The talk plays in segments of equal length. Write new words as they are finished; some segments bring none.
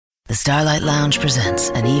The Starlight Lounge presents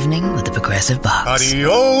An Evening with the Progressive Box.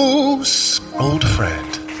 Adios, old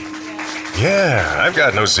friend. Yeah, I've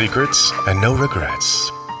got no secrets and no regrets.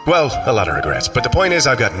 Well, a lot of regrets, but the point is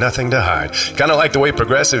I've got nothing to hide. Kind of like the way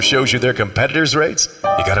Progressive shows you their competitors' rates.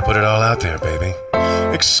 You gotta put it all out there, baby.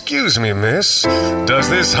 Excuse me, miss. Does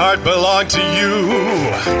this heart belong to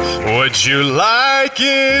you? Would you like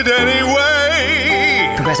it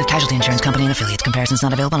anyway? Progressive Casualty Insurance Company and Affiliates. Comparisons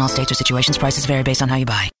not available in all states or situations. Prices vary based on how you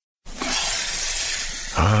buy.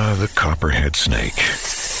 Ah, the copperhead snake.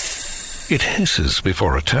 It hisses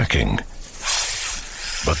before attacking.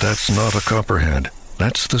 But that's not a copperhead.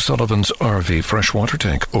 That's the Sullivan's RV freshwater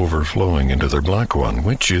tank overflowing into their black one,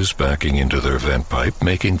 which is backing into their vent pipe,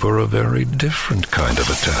 making for a very different kind of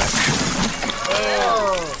attack.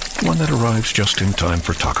 One that arrives just in time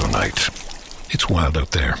for taco night. It's wild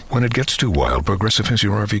out there. When it gets too wild, Progressive has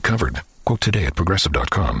your RV covered. Quote today at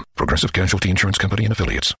Progressive.com. Progressive Casualty Insurance Company and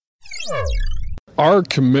Affiliates. Our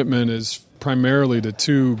commitment is primarily to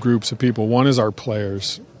two groups of people. One is our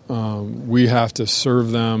players. We have to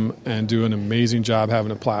serve them and do an amazing job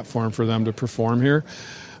having a platform for them to perform here.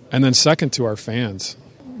 And then second, to our fans.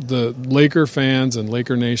 The Laker fans and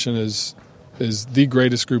Laker Nation is the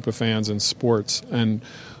greatest group of fans in sports. And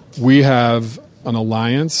we have an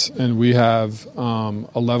alliance and we have a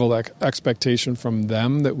level of expectation from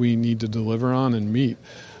them that we need to deliver on and meet.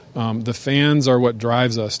 The fans are what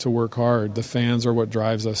drives us to work hard. The fans are what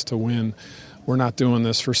drives us to win. We're not doing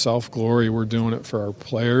this for self-glory. We're doing it for our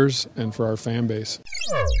players and for our fan base.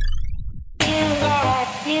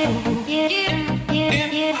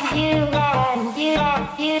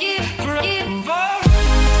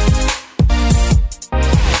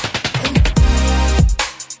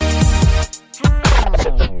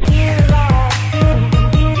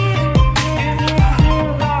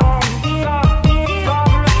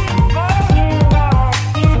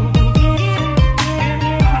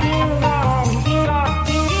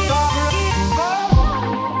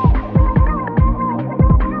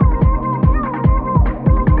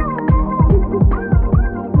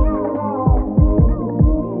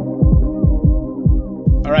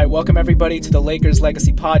 Welcome everybody to the Lakers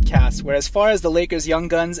Legacy Podcast, where as far as the Lakers young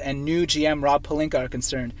guns and new GM Rob peLINKa are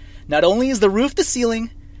concerned, not only is the roof the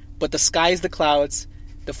ceiling, but the sky is the clouds,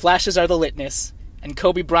 the flashes are the litness, and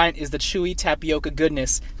Kobe Bryant is the chewy tapioca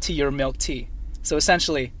goodness to your milk tea. So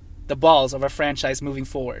essentially, the balls of our franchise moving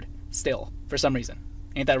forward, still, for some reason.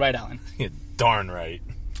 Ain't that right, Alan? You're darn right.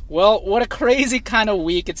 Well, what a crazy kind of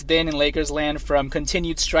week it's been in Lakers land, from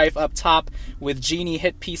continued strife up top with Genie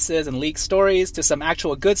hit pieces and leaked stories to some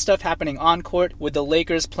actual good stuff happening on court with the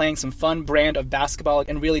Lakers playing some fun brand of basketball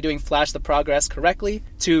and really doing flash the progress correctly,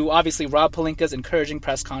 to obviously Rob peLINKa's encouraging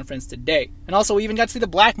press conference today. And also we even got to see the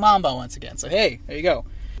Black Mamba once again, so hey, there you go.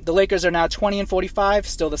 The Lakers are now 20-45,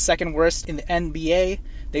 still the second worst in the NBA.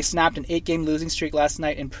 They snapped an 8-game losing streak last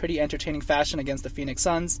night in pretty entertaining fashion against the Phoenix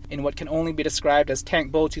Suns in what can only be described as Tank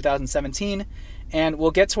Bowl 2017. And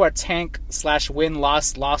we'll get to our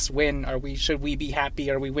tank/win-loss-win. Should we be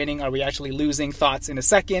happy? Are we winning? Are we actually losing? Thoughts in a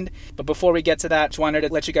second. But before we get to that, just wanted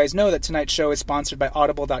to let you guys know that tonight's show is sponsored by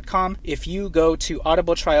Audible.com. If you go to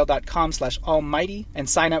audibletrial.com/almighty and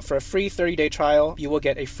sign up for a free 30-day trial, you will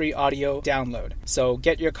get a free audio download. So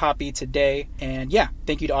get your copy today. And yeah,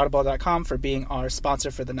 thank you to Audible.com for being our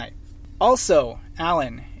sponsor for the night. Also,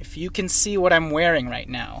 Alan, if you can see what I'm wearing right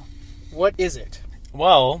now, what is it?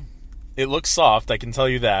 Well, it looks soft, I can tell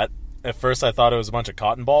you that. At first I thought it was a bunch of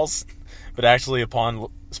cotton balls, but actually upon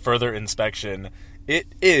further inspection, it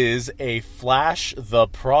is a Flash the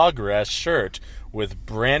Progress shirt with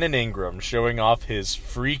Brandon Ingram showing off his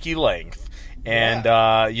freaky length. And,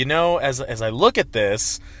 as I look at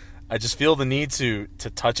this, I just feel the need to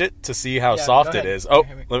touch it to see how soft it is. Oh,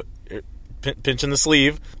 pinching the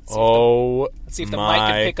sleeve. Let's see if the mic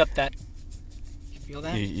can pick up that. You feel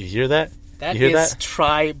that? You hear that? That is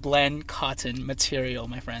tri-blend cotton material,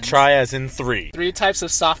 my friends. Tri as in three. 3 types of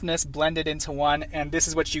softness blended into one, and this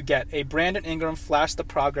is what you get. A Brandon Ingram Flash the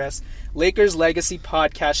Progress Lakers Legacy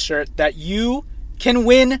Podcast shirt that you can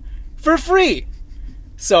win for free.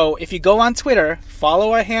 So if you go on Twitter,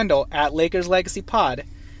 follow our handle at Lakers Legacy Pod,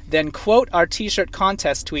 then quote our t-shirt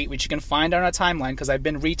contest tweet, which you can find on our timeline because I've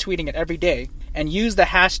been retweeting it every day, and use the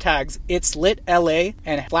hashtags It'sLitLA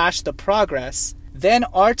and Flash the Progress. Then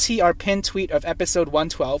RT our pinned tweet of episode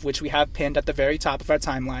 112, which we have pinned at the very top of our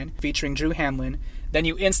timeline, featuring Drew Hamlin. Then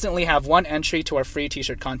you instantly have one entry to our free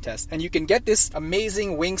t-shirt contest. And you can get this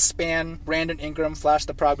amazing wingspan Brandon Ingram Flash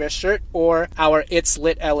the Progress shirt or our It's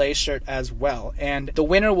Lit LA shirt as well. And the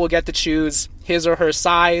winner will get to choose his or her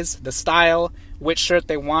size, the style, which shirt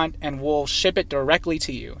they want, and we'll ship it directly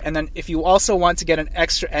to you. And then if you also want to get an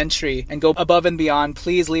extra entry and go above and beyond,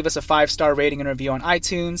 please leave us a 5-star rating and review on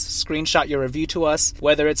iTunes. Screenshot your review to us,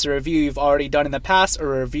 whether it's a review you've already done in the past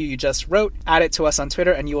or a review you just wrote. Add it to us on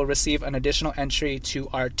Twitter and you will receive an additional entry to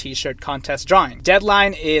our t-shirt contest drawing.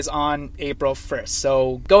 Deadline is on April 1st,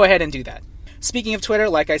 so go ahead and do that. Speaking of Twitter,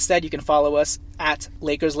 like I said, you can follow us at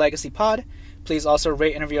Lakers Legacy Pod. Please also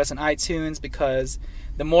rate and review us on iTunes, because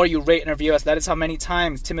the more you rate and review us, that is how many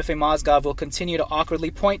times Timothy Mozgov will continue to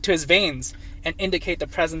awkwardly point to his veins and indicate the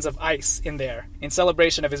presence of ice in there in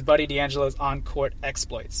celebration of his buddy D'Angelo's on-court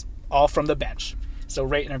exploits, all from the bench. So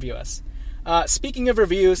rate and review us. Speaking of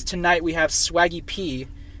reviews, tonight we have Swaggy P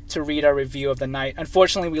to read our review of the night.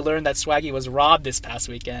 Unfortunately, we learned that Swaggy was robbed this past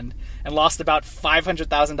weekend and lost about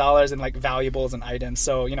 $500,000 in valuables and items.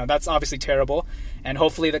 So, that's obviously terrible. And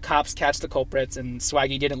hopefully the cops catch the culprits and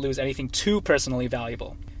Swaggy didn't lose anything too personally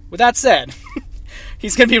valuable. With that said,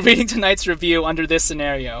 he's going to be reading tonight's review under this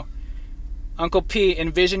scenario. Uncle P,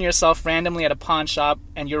 envision yourself randomly at a pawn shop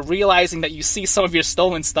and you're realizing that you see some of your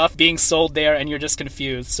stolen stuff being sold there and you're just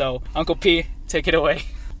confused. So, Uncle P, take it away.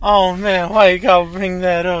 Oh, man, why you gotta bring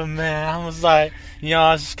that up, man? I was like,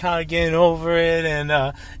 I was just kind of getting over it, and,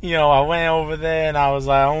 I went over there, and I was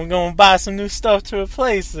like, I'm gonna buy some new stuff to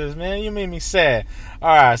replace this, man. You made me sad.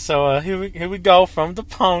 Alright, so, here we go from the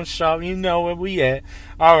pawn shop. You know where we at.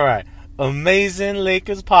 Alright, Amazing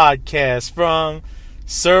Lakers Podcast from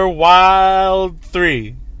Sir Wild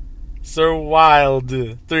 3. Sir Wild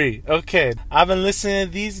 3. Okay, I've been listening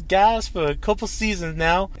to these guys for a couple seasons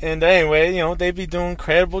now, and anyway, they be doing an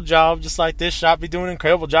incredible job, just like this shop be doing an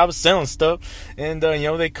incredible job of selling stuff, and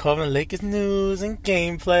they cover Lakers news and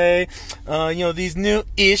gameplay, these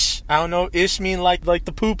new-ish, I don't know, ish mean like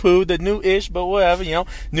the poo-poo, the new-ish, but whatever,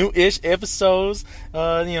 new-ish episodes,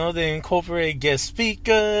 they incorporate guest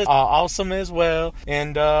speakers, are awesome as well,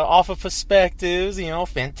 and offer perspectives,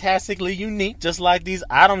 fantastically unique, just like these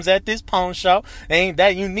items at this pawn shop. They ain't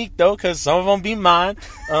that unique though, cause some of them be mine.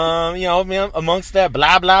 Amongst that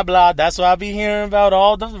blah blah blah, that's what I be hearing about,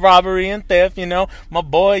 all the robbery and theft. My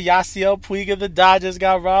boy Yasiel Puig of the Dodgers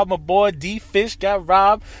got robbed. My boy D Fish got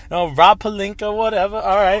robbed. Rob peLINKa, whatever.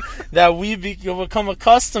 All right, that we become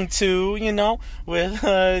accustomed to. With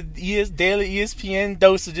daily ESPN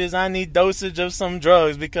dosages. I need dosage of some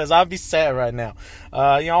drugs because I'll be sad right now.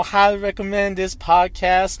 Highly recommend this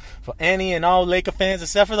podcast for any and all Laker fans,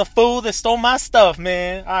 except for the fool that stole my stuff,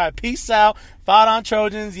 man. All right, peace out. Fight on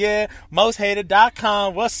Trojans, yeah.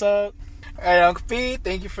 Mosthated.com. What's up? All right, Uncle P,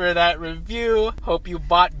 thank you for that review. Hope you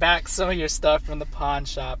bought back some of your stuff from the pawn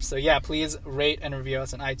shop. So yeah, please rate and review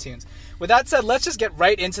us on iTunes. With that said, let's just get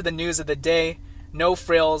right into the news of the day. No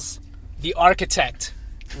frills. The architect,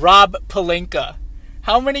 Rob peLINKa.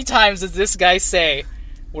 How many times does this guy say,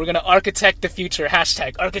 we're going to architect the future,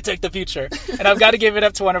 hashtag architect the future? And I've got to give it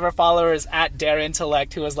up to one of our followers at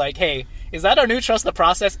DareIntellect, who was like, hey, is that our new Trust the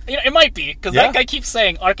Process? It might be, because that guy keeps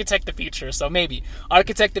saying architect the future, so maybe.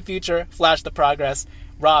 Architect the future, flash the progress,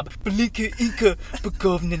 Rob peLINKa Inca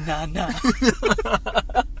Bagovna.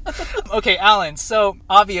 Okay, Alan, so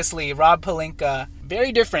obviously Rob peLINKa,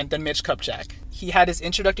 very different than Mitch Kupchak. He had his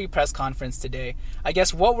introductory press conference today. I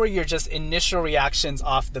guess, what were your just initial reactions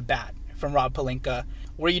off the bat from Rob peLINKa?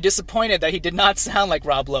 Were you disappointed that he did not sound like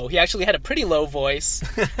Rob Lowe? He actually had a pretty low voice.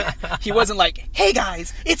 He wasn't like, hey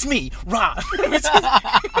guys, it's me, Rob.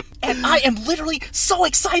 And I am literally so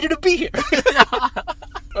excited to be here.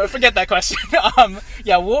 Forget that question.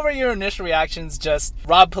 What were your initial reactions, just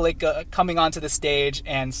Rob peLINKa coming onto the stage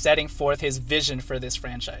and setting forth his vision for this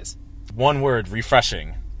franchise? One word,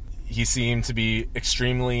 refreshing. He seemed to be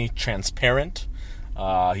extremely transparent.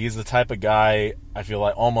 He's the type of guy I feel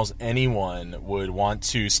like almost anyone would want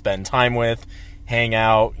to spend time with, hang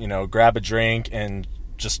out, grab a drink, and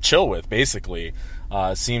just chill with, basically.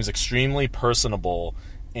 Seems extremely personable,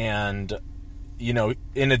 and,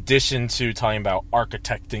 in addition to talking about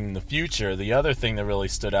architecting the future, the other thing that really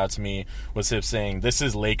stood out to me was him saying, this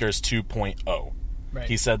is Lakers 2.0. Right.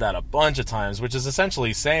 He said that a bunch of times, which is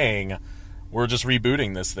essentially saying, we're just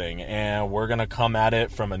rebooting this thing, and we're going to come at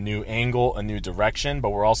it from a new angle, a new direction, but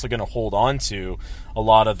we're also going to hold on to a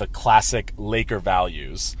lot of the classic Laker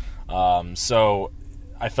values. So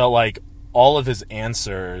I felt like all of his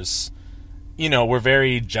answers, were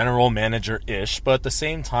very general manager-ish, but at the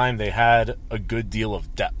same time, they had a good deal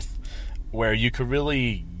of depth, where you could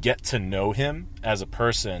really get to know him as a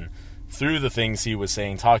person through the things he was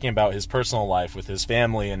saying, talking about his personal life with his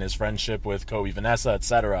family and his friendship with Kobe Vanessa,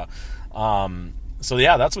 etc. So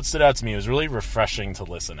yeah, that's what stood out to me. It was really refreshing to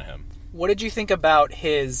listen to him. What did you think about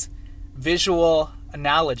his visual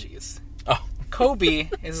analogies? Oh, Kobe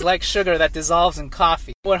is like sugar that dissolves in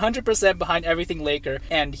coffee. 100% behind everything Laker,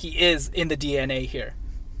 and he is in the DNA here.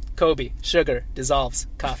 Kobe, sugar, dissolves,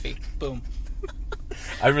 coffee. Boom.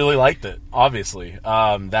 I really liked it, obviously.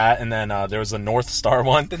 That, and then there was a North Star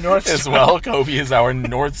one The North as Star. well. Kobe is our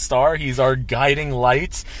North Star. He's our guiding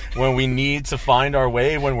light when we need to find our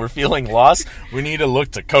way, when we're feeling lost. We need to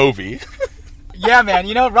look to Kobe. Yeah, man.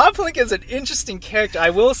 You know, Rob peLINKa is an interesting character.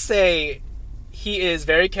 I will say he is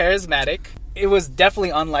very charismatic. It was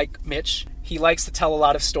definitely unlike Mitch. He likes to tell a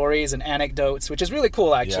lot of stories and anecdotes, which is really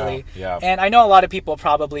cool, actually. Yeah. And I know a lot of people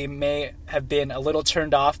probably may have been a little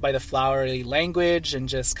turned off by the flowery language and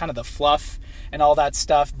just kind of the fluff and all that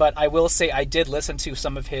stuff. But I will say I did listen to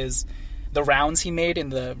some of the rounds he made in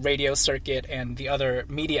the radio circuit and the other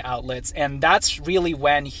media outlets, and that's really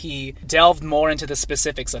when he delved more into the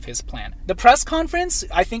specifics of his plan. The press conference,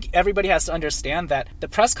 I think everybody has to understand that the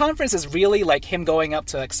press conference is really like him going up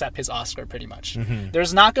to accept his Oscar, pretty much. Mm-hmm.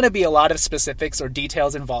 There's not going to be a lot of specifics or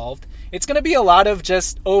details involved. It's going to be a lot of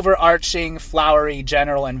just overarching, flowery,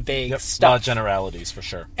 general, and vague stuff. A lot of generalities, for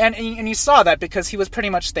sure. And you saw that because he was pretty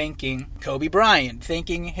much thanking Kobe Bryant,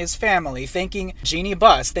 thanking his family, thanking Jeannie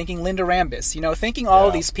Buss, thanking Linda Rambis, thanking all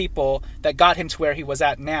of these people that got him to where he was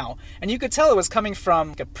at now. And you could tell it was coming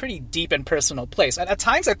from a pretty deep and personal place. At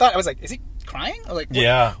times I thought, I was like, is he crying? Or like,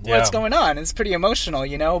 what's going on? It's pretty emotional,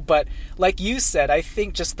 But like you said, I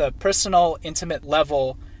think just the personal, intimate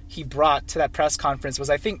level he brought to that press conference was,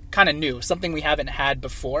 I think, kind of new, something we haven't had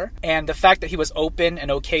before. And the fact that he was open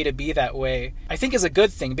and okay to be that way, I think is a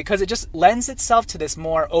good thing, because it just lends itself to this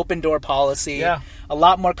more open door policy, a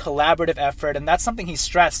lot more collaborative effort. And that's something he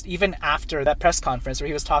stressed even after that press conference, where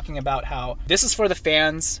he was talking about how this is for the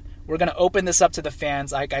fans. We're going to open this up to the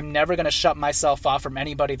fans. I'm never going to shut myself off from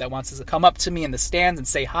anybody that wants to come up to me in the stands and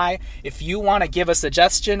say hi. If you want to give a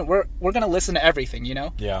suggestion, we're going to listen to everything,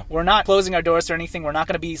 Yeah. We're not closing our doors or anything. We're not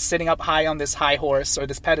going to be sitting up high on this high horse or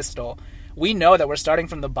this pedestal. We know that we're starting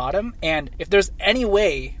from the bottom, and if there's any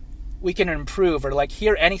way we can improve or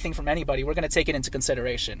hear anything from anybody, we're going to take it into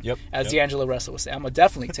consideration. As D'Angelo Russell would say, I'm going to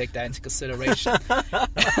definitely take that into consideration.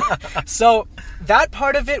 So that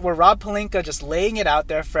part of it, where Rob peLINKa just laying it out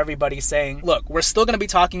there for everybody, saying, look, we're still going to be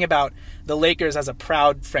talking about the Lakers as a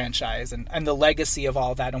proud franchise and the legacy of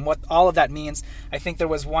all that and what all of that means. I think there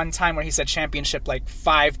was one time where he said championship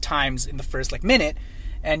 5 times in the first minute.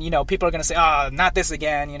 And, people are going to say, not this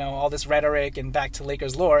again, all this rhetoric and back to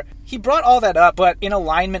Lakers lore. He brought all that up, but in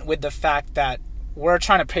alignment with the fact that we're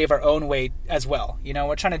trying to pave our own way as well.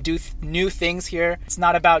 We're trying to do new things here. It's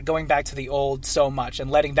not about going back to the old so much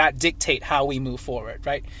and letting that dictate how we move forward,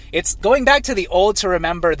 right? It's going back to the old to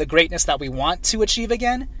remember the greatness that we want to achieve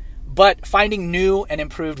again, but finding new and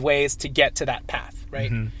improved ways to get to that path. Right?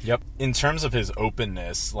 Mm-hmm. Yep. In terms of his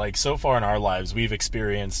openness, so far in our lives, we've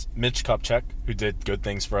experienced Mitch Kupchak, who did good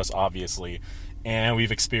things for us, obviously, and we've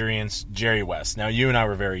experienced Jerry West. Now, you and I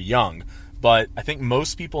were very young, but I think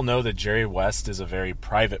most people know that Jerry West is a very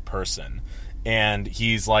private person, and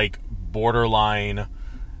he's borderline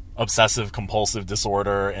obsessive compulsive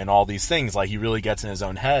disorder and all these things. He really gets in his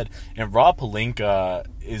own head. And Rob peLINKa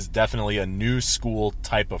is definitely a new school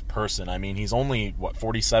type of person. I mean, he's only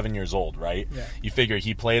 47 years old, right? Yeah. You figure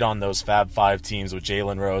he played on those Fab Five teams with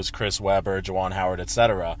Jalen Rose, Chris Webber, Juwan Howard,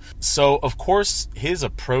 etc. So of course his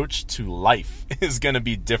approach to life is going to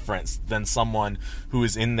be different than someone who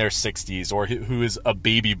is in their 60s or who is a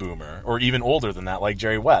baby boomer or even older than that, like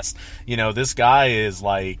Jerry West. This guy is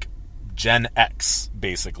Gen X,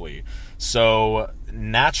 basically. So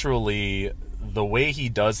naturally, the way he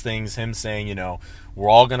does things, him saying, we're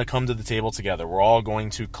all going to come to the table together. We're all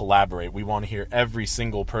going to collaborate. We want to hear every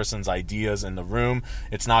single person's ideas in the room.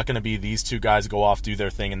 It's not going to be these two guys go off, do their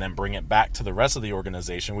thing, and then bring it back to the rest of the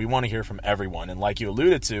organization. We want to hear from everyone. And like you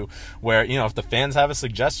alluded to, where, if the fans have a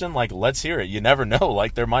suggestion, let's hear it. You never know.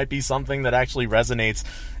 There might be something that actually resonates,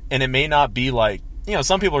 and it may not be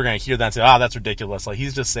some people are going to hear that and say, that's ridiculous.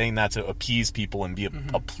 He's just saying that to appease people and be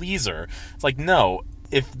a pleaser. It's no.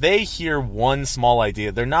 If they hear one small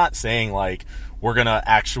idea, they're not saying, we're going to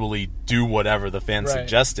actually do whatever the fans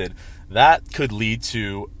suggested. That could lead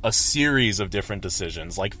to a series of different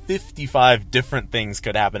decisions. 55 different things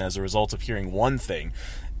could happen as a result of hearing one thing.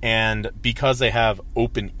 And because they have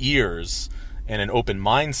open ears and an open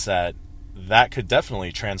mindset, that could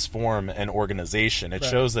definitely transform an organization. It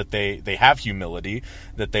shows that they have humility,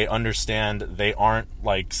 that they understand they aren't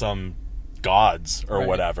some gods or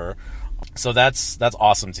whatever. So that's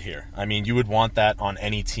awesome to hear. I mean, you would want that on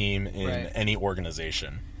any team in any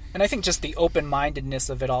organization. And I think just the open-mindedness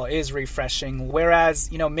of it all is refreshing.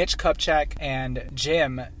 Whereas, Mitch Kupchak and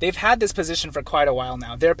Jim, they've had this position for quite a while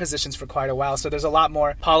now. Their positions for quite a while. So there's a lot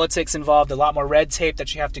more politics involved, a lot more red tape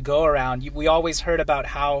that you have to go around. We always heard about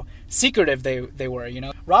how secretive they were,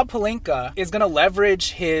 Rob peLINKa is going to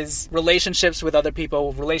leverage his relationships with other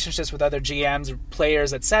people, relationships with other GMs,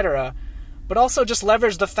 players, etc., but also just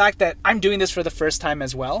leverage the fact that I'm doing this for the first time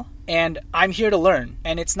as well, and I'm here to learn.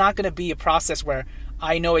 And it's not going to be a process where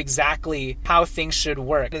I know exactly how things should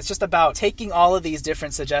work. It's just about taking all of these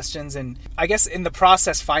different suggestions and, I guess, in the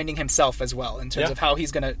process, finding himself as well in terms of how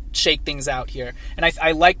he's going to shake things out here. And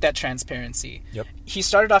I like that transparency. Yep. He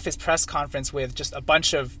started off his press conference with just a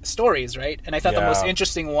bunch of stories, right? And I thought the most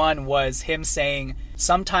interesting one was him saying,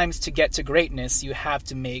 sometimes to get to greatness, you have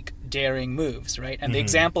to make daring moves, right? And the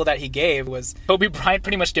example that he gave was Kobe Bryant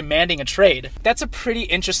pretty much demanding a trade. That's a pretty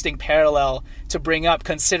interesting parallel to bring up,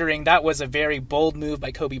 considering that was a very bold move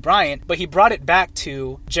by Kobe Bryant, but he brought it back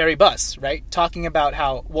to Jerry Buss, right? Talking about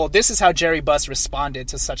how, well, this is how Jerry Buss responded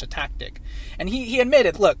to such a tactic. And he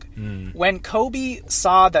admitted, look, when Kobe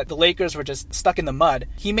saw that the Lakers were just stuck in the mud,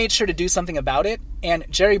 he made sure to do something about it, and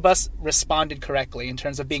Jerry Buss responded correctly in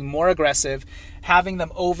terms of being more aggressive, having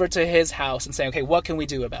them over to his house and saying, okay, what can we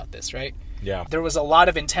do about this, right? Yeah. There was a lot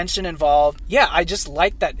of intention involved. Yeah, I just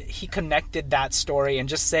like that he connected that story and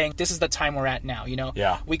just saying, this is the time we're at now,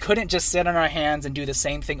 Yeah. We couldn't just sit on our hands and do the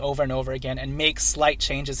same thing over and over again and make slight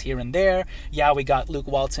changes here and there. Yeah, we got Luke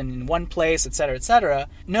Walton in one place, etc., etc.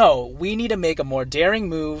 No, we need to make a more daring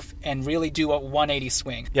move and really do a 180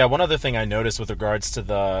 swing. Yeah, one other thing I noticed with regards to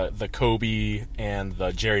the Kobe and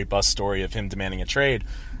the Jerry Buss story of him demanding a trade,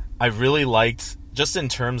 I really liked, just in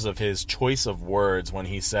terms of his choice of words when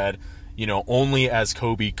he said, only as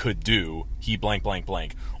Kobe could do, he blank, blank,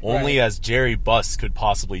 blank. Only as Jerry Buss could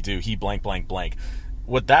possibly do, he blank, blank, blank.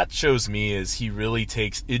 What that shows me is he really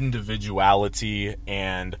takes individuality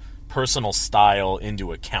and personal style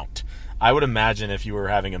into account. I would imagine if you were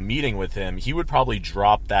having a meeting with him, he would probably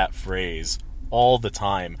drop that phrase all the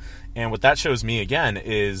time. And what that shows me, again,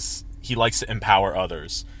 is he likes to empower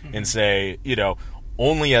others and say,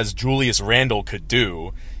 only as Julius Randle could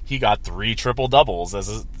do, he got 3 triple doubles as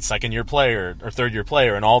a second-year player or third-year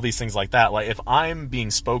player and all these things like that. Like, if I'm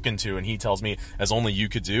being spoken to and he tells me, as only you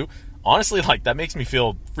could do, honestly, that makes me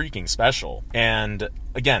feel freaking special. And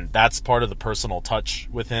again, that's part of the personal touch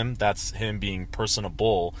with him. That's him being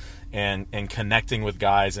personable and connecting with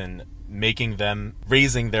guys and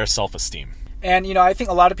raising their self-esteem. And, I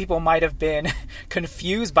think a lot of people might have been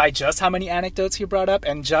confused by just how many anecdotes he brought up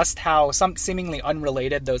and just how some seemingly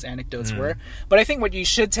unrelated those anecdotes were. But I think what you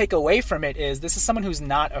should take away from it is this is someone who's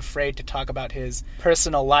not afraid to talk about his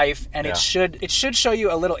personal life, and it should show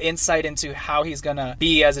you a little insight into how he's going to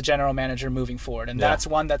be as a general manager moving forward. And that's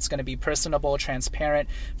one that's going to be personable, transparent.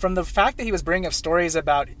 From the fact that he was bringing up stories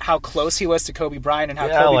about how close he was to Kobe Bryant and how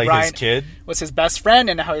Kobe Bryant his kid was his best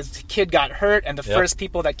friend and how his kid got hurt, and the first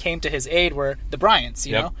people that came to his aid were the Bryants,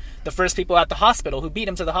 you know? The first people at the hospital who beat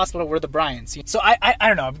him to the hospital were the Bryants. So I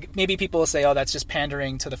don't know, maybe people will say, oh, that's just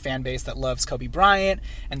pandering to the fan base that loves Kobe Bryant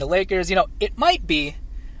and the Lakers. It might be,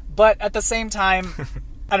 but at the same time,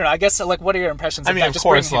 I don't know, I guess, what are your impressions of that? Of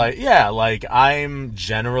course, I'm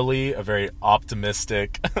generally a very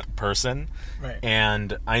optimistic person. Right.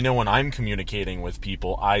 And I know when I'm communicating with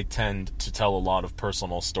people, I tend to tell a lot of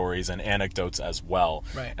personal stories and anecdotes as well,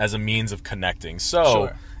 as a means of connecting.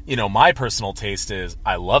 So, my personal taste is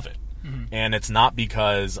I love it. And it's not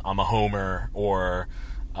because I'm a homer or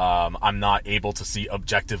I'm not able to see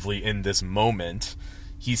objectively in this moment.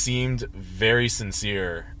 He seemed very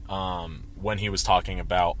sincere when he was talking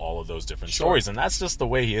about all of those different stories. And that's just the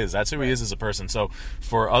way he is. That's who he is as a person. So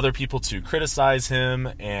for other people to criticize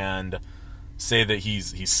him and say that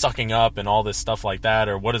he's sucking up and all this stuff like that,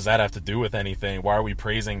 or what does that have to do with anything? Why are we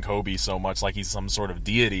praising Kobe so much like he's some sort of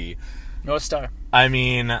deity? North Star. I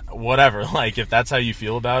mean, whatever. If that's how you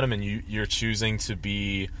feel about him and you're choosing to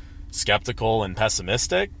be skeptical and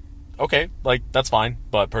pessimistic, okay, that's fine.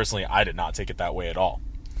 But personally, I did not take it that way at all.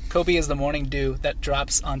 Kobe is the morning dew that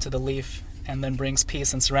drops onto the leaf and then brings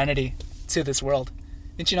peace and serenity to this world.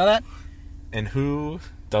 Didn't you know that? And who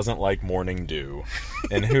doesn't like morning dew?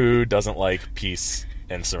 And who doesn't like peace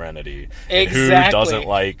and serenity? Exactly. And who doesn't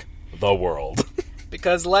like the world?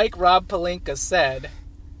 Because like Rob peLINKa said,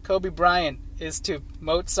 Kobe Bryant is to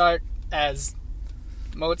Mozart as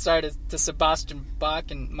Mozart is to Sebastian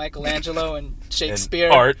Bach and Michelangelo and Shakespeare.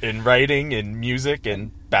 And art and writing and music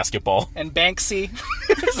and basketball. And Banksy.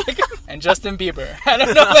 and Justin Bieber. I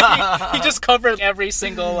don't know, like, he just covered every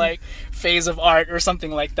single like phase of art or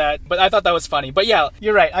something like that. But I thought that was funny. But yeah,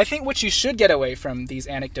 you're right. I think what you should get away from these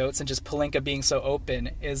anecdotes and just peLINKa being so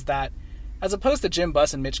open is that, as opposed to Jim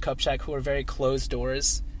Buss and Mitch Kupchak, who are very closed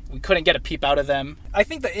doors, we couldn't get a peep out of them. I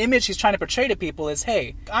think the image he's trying to portray to people is,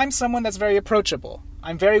 hey, I'm someone that's very approachable.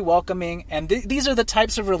 I'm very welcoming, and these are the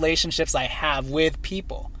types of relationships I have with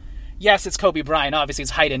people. Yes, it's Kobe Bryant. Obviously,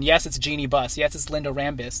 it's Hayden. Yes, it's Jeannie Buss. Yes, it's Linda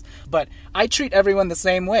Rambis. But I treat everyone the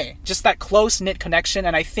same way. Just that close-knit connection,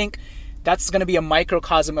 and I think that's going to be a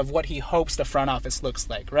microcosm of what he hopes the front office looks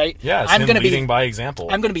like, right? Yeah, it's him leading by example.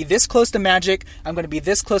 I'm going to be this close to Magic. I'm going to be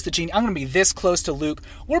this close to Jeannie. I'm going to be this close to Luke.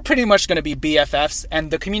 We're pretty much going to be BFFs,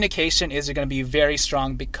 and the communication is going to be very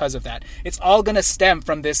strong because of that. It's all going to stem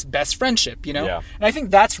from this best friendship, you know? Yeah. And I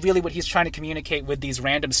think that's really what he's trying to communicate with these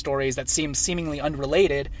random stories that seem seemingly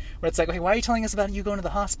unrelated, where it's like, okay, why are you telling us about you going to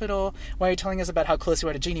the hospital? Why are you telling us about how close you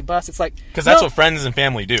are to Jeannie Buss? It's like... Because that's what friends and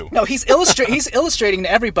family do. No, he's illustrating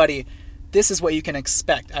to everybody, this is what you can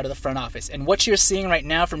expect out of the front office. And what you're seeing right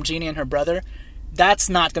now from Jeannie and her brother, that's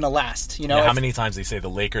not going to last. You know, how many times they say the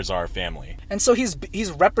Lakers are a family? And so he's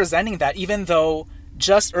representing that, even though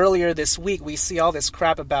just earlier this week we see all this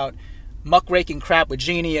crap about muckraking crap with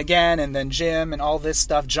Jeannie again, and then Jim and all this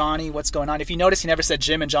stuff. Johnny, what's going on? If you notice, he never said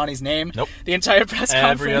Jim and Johnny's name. Nope. The entire press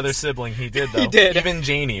conference. Every other sibling he did, though. He did. Even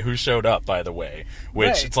Janie, who showed up, by the way. Which,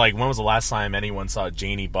 Right. It's like, when was the last time anyone saw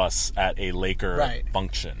Jeannie Buss at a Laker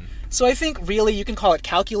function? So I think really you can call it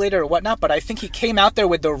calculated or whatnot, but I think he came out there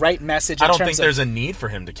with the right message. I don't think there's a need for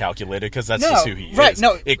him to calculate it, because that's just who he right, is.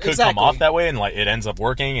 No, it could exactly. come off that way, and like it ends up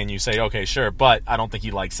working, and you say, okay, sure, but I don't think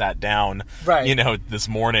he like sat down, right. This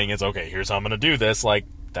morning. It's okay, here's how I'm going to do this. Like,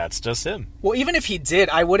 that's just him. Well, even if he did,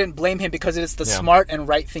 I wouldn't blame him, because it's the smart and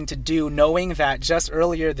right thing to do, knowing that just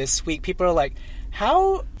earlier this week, people are like,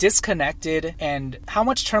 how disconnected and how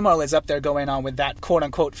much turmoil is up there going on with that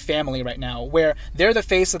quote-unquote family right now, where they're the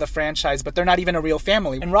face of the franchise, but they're not even a real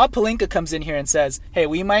family. And Rob peLINKa comes in here and says, hey,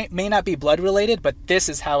 we may not be blood related, but this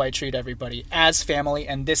is how I treat everybody as family,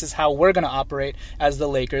 and this is how we're going to operate as the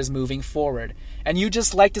Lakers moving forward. And you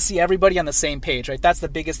just like to see everybody on the same page, right? That's the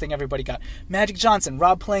biggest thing everybody got. Magic Johnson,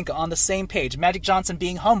 Rob peLINKa on the same page. Magic Johnson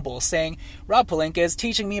being humble, saying, Rob peLINKa is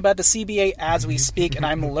teaching me about the CBA as we speak, and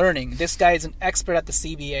I'm learning. This guy is an expert at the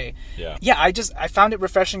CBA. Yeah, I found it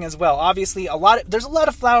refreshing as well. Obviously, there's a lot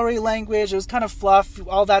of flowery language. It was kind of fluff,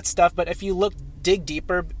 all that stuff. But if you dig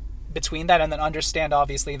deeper between that, and then understand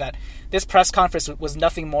obviously that this press conference was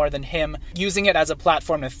nothing more than him using it as a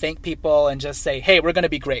platform to thank people and just say, hey, we're going to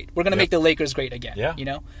be great. We're going to make the Lakers great again.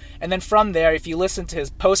 And then from there, if you listen to his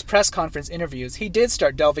post press conference interviews, he did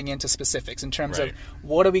start delving into specifics in terms of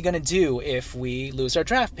what are we going to do if we lose our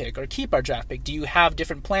draft pick or keep our draft pick? Do you have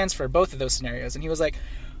different plans for both of those scenarios? And he was like,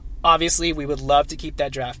 obviously we would love to keep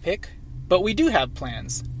that draft pick, but we do have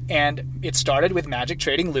plans. And it started with Magic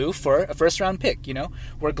trading Lou for a first-round pick,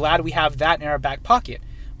 We're glad we have that in our back pocket.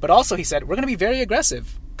 But also, he said, we're going to be very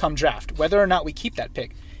aggressive come draft, whether or not we keep that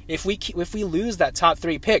pick. If we lose that top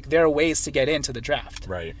 3 pick, there are ways to get into the draft.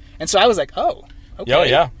 Right. And so I was like, oh, okay.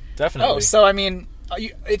 Yeah, definitely. Oh, so, I mean,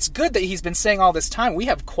 it's good that he's been saying all this time, we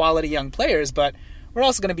have quality young players, but we're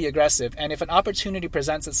also going to be aggressive. And if an opportunity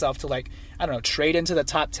presents itself to, trade into the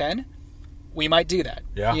top 10, we might do that.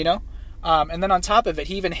 Yeah. And then on top of it,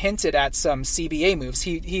 he even hinted at some CBA moves.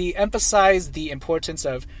 He emphasized the importance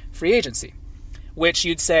of free agency, which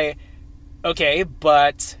you'd say, okay,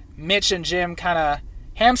 but Mitch and Jim kind of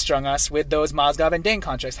hamstrung us with those Mozgov and Dane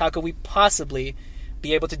contracts. How could we possibly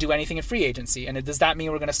be able to do anything in free agency? And does that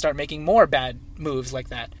mean we're going to start making more bad moves like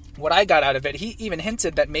that? What I got out of it, he even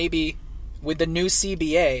hinted that maybe with the new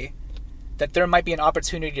CBA, that there might be an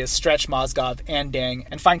opportunity to stretch Mozgov and Dang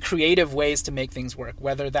and find creative ways to make things work,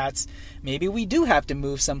 whether that's maybe we do have to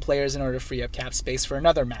move some players in order to free up cap space for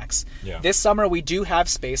another max. This summer we do have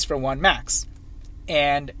space for one max.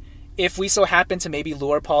 And if we so happen to maybe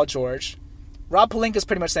lure Paul George, Rob peLINKa is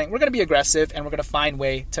pretty much saying we're going to be aggressive and we're going to find a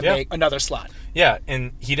way to make another slot. Yeah,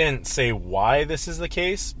 and he didn't say why this is the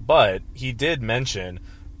case, but he did mention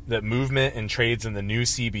that movement and trades in the new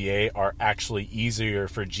CBA are actually easier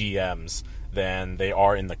for GMs than they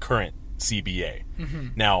are in the current CBA.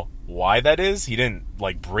 Now, why that is, he didn't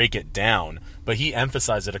break it down, but he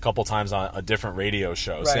emphasized it a couple times on a different radio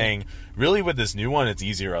show, saying, really with this new one, it's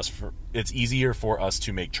easier for us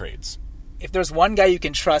to make trades. If there's one guy you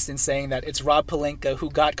can trust in saying that, it's Rob peLINKa, who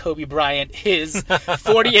got Kobe Bryant his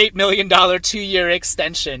 $48 million 2-year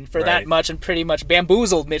extension for that much and pretty much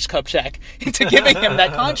bamboozled Mitch Kupchak into giving him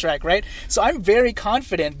that contract, right? So I'm very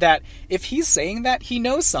confident that if he's saying that, he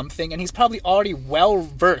knows something, and he's probably already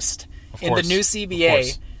well-versed in the new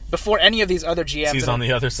CBA before any of these other GMs. He's on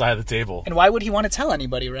the other side of the table. And why would he want to tell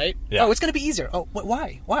anybody, right? Yeah. Oh, it's going to be easier. Oh,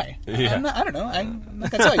 why? Yeah. I don't know. I'm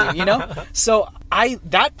not going to tell you, So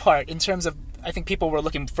that part, in terms of, I think people were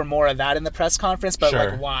looking for more of that in the press conference, but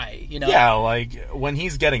Sure. like, why? Yeah, like when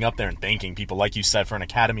he's getting up there and thanking people, like you said, for an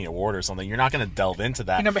Academy Award or something, you're not going to delve into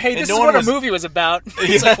that. But hey, And this no is one what a movie was about.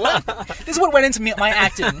 It's like, what? This is what went into my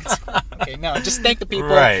acting. Okay, no, just thank the people.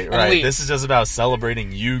 Right. And leave. This is just about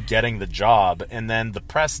celebrating you getting the job, and then the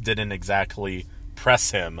press didn't exactly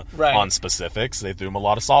press him on specifics. They threw him a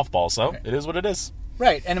lot of softball, so it is what it is.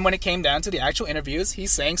 Right, and when it came down to the actual interviews,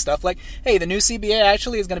 he's saying stuff like, hey, the new CBA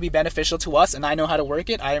actually is going to be beneficial to us, and I know how to work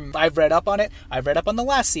it. I've read up on it. I've read up on the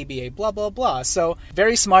last CBA, blah, blah, blah. So,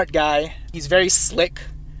 very smart guy. He's very slick.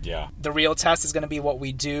 Yeah. The real test is going to be what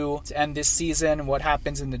we do to end this season, what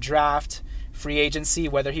happens in the draft, free agency,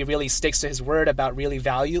 whether he really sticks to his word about really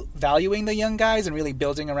valuing the young guys and really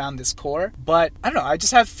building around this core. But I don't know, I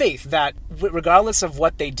just have faith that regardless of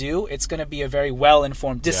what they do, it's going to be a very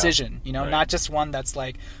well-informed decision, not just one that's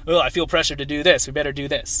like, oh, I feel pressure to do this, we better do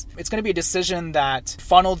this. It's going to be a decision that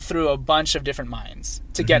funneled through a bunch of different minds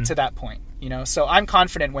to get to that point, So I'm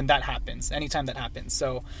confident when that happens, anytime that happens.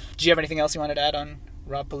 So do you have anything else you wanted to add on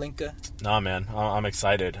Rob peLINKa? Nah, man, I'm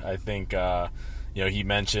excited. I think... he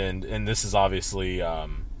mentioned, and this is obviously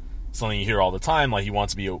something you hear all the time, like he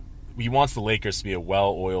wants the Lakers to be a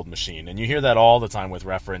well-oiled machine, and you hear that all the time with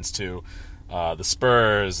reference to the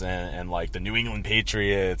Spurs and like the New England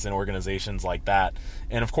Patriots and organizations like that.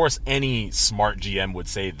 And of course, any smart GM would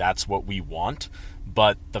say that's what we want.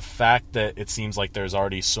 But the fact that it seems like there's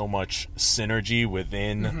already so much synergy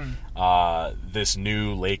within this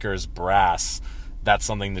new Lakers brass. That's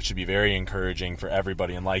something that should be very encouraging for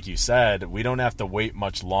everybody. And like you said, we don't have to wait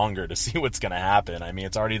much longer to see what's going to happen. I mean,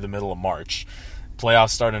 it's already the middle of March.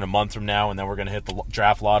 Playoffs start in a month from now, and then we're going to hit the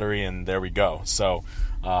draft lottery, and there we go. So,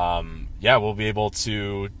 we'll be able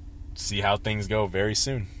to see how things go very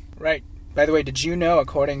soon. Right. By the way, did you know,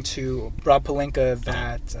 according to Rob peLINKa,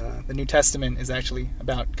 that the New Testament is actually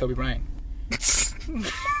about Kobe Bryant?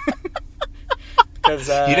 Because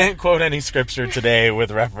he didn't quote any scripture today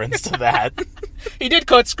with reference to that. He did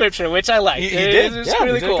quote scripture, which I liked. He did. It was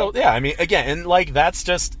really cool. I mean, again, and like that's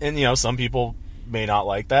just, and some people may not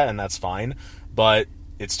like that, and that's fine. But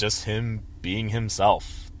it's just him being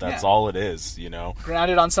himself. That's all it is,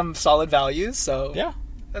 Grounded on some solid values, so yeah,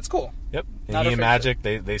 that's cool. Yep. And he and Magic,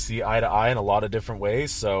 they see eye to eye in a lot of different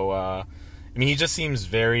ways. So, he just seems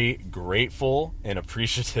very grateful and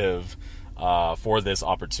appreciative for this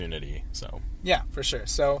opportunity. So yeah, for sure.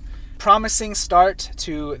 So promising start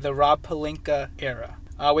to the Rob peLINKa era.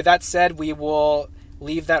 With that said, we will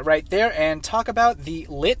leave that right there and talk about the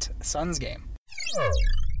lit Suns game.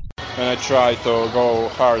 And I try to go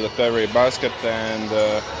hard at every basket and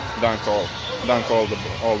dunk all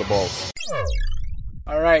the balls.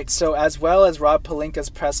 All right, so as well as Rob peLINKa's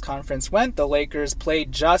press conference went, the Lakers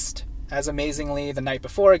played just as amazingly the night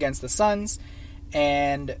before against the Suns,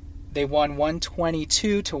 and they won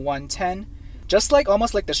 122-110. Just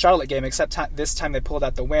almost like the Charlotte game, except this time they pulled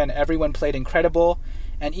out the win. Everyone played incredible,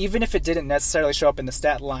 and even if it didn't necessarily show up in the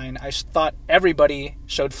stat line, I thought everybody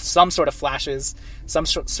showed some sort of flashes, some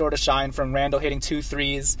sort of shine, from Randall hitting 2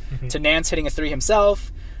 threes to Nance hitting a 3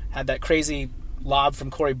 himself. Had that crazy lob from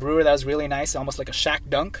Corey Brewer that was really nice, almost like a Shaq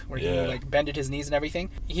dunk, where he bended his knees and everything.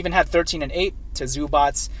 He even had 13 and 8 to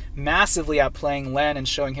Zubats, massively outplaying Len and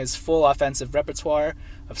showing his full offensive repertoire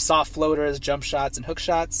of soft floaters, jump shots, and hook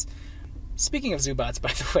shots. Speaking of Zubats,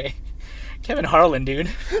 by the way, Kevin Harlan, dude.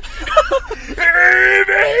 He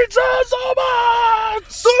beats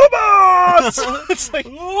Zubats! Zubats! It's like,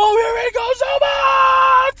 oh, here we go,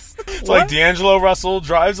 Zubats! It's like D'Angelo Russell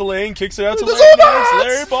drives the lane, kicks it out to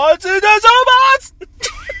Larry Bonds, and Zubats!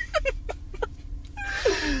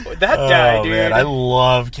 That guy, dude. Man, I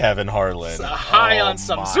love Kevin Harlan. It's high on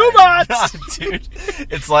some Zubats! Dude,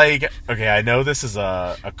 it's like, okay, I know this is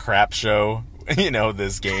a crap show,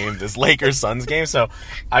 this Lakers-Suns game, so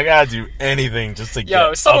I gotta do anything just to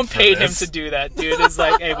get someone up for paid this. him to do that, dude. It's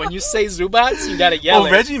like, hey, when you say Zubats, you gotta yell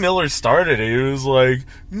it. Reggie Miller started it. He was like,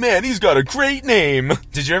 man, he's got a great name.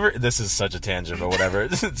 Did you ever, this is such a tangent, but whatever.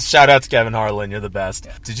 Shout out to Kevin Harlan, you're the best.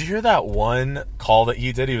 Yeah. Did you hear that one call that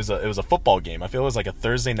he did? It was a football game. I feel it was like a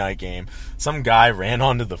Thursday night game. Some guy ran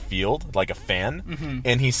onto the field, like a fan,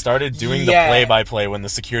 and he started doing the play-by-play when the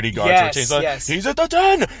security guards were changed. Like, he's at the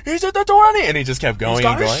 10, he's at the 20, and he just kept going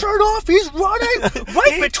and going. His shirt off, he's running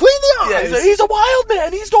right between the eyes. Yeah, he's a wild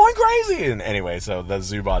man, he's going crazy. And anyway, so the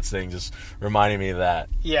Zubats thing just reminded me of that.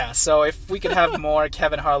 Yeah, so if we could have more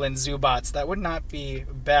Kevin Harlan Zubats, that would not be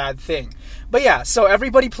a bad thing. But yeah, so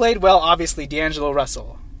everybody played well. Obviously, D'Angelo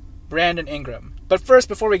Russell, Brandon Ingram. But first,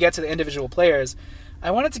 before we get to the individual players, I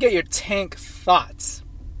wanted to get your tank thoughts.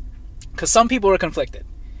 Because some people were conflicted.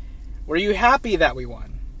 Were you happy that we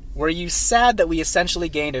won? Were you sad that we essentially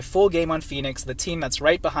gained a full game on Phoenix, the team that's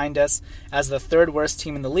right behind us as the third worst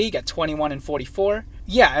team in the league at 21-44?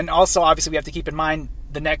 Yeah, and also obviously we have to keep in mind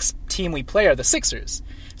the next team we play are the Sixers.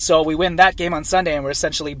 So we win that game on Sunday and we're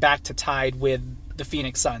essentially back to tied with the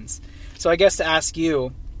Phoenix Suns. So I guess to ask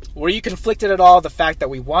you, were you conflicted at all the fact that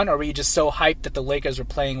we won, or were you just so hyped that the Lakers were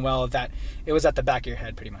playing well that it was at the back of your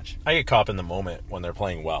head pretty much? I get caught in the moment when they're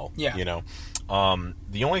playing well. Yeah. You know,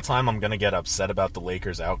 the only time I'm going to get upset about the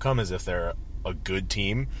Lakers' outcome is if they're a good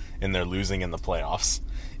team and they're losing in the playoffs.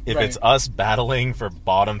 If Right. it's us battling for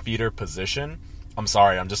bottom feeder position, I'm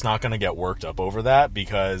sorry, I'm just not going to get worked up over that,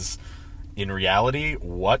 because in reality,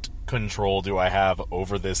 what control do I have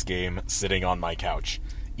over this game sitting on my couch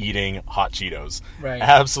eating hot Cheetos? Right.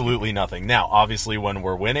 Absolutely nothing. Now, obviously, when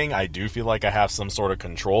we're winning, I do feel like I have some sort of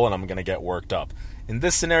control and I'm going to get worked up. In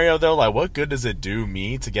this scenario, though, like, what good does it do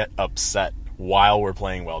me to get upset while we're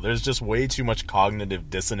playing well? There's just way too much cognitive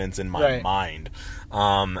dissonance in my Right. mind.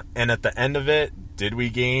 And at the end of it, did we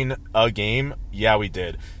gain a game? Yeah, we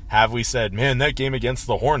did. Have we said, man, that game against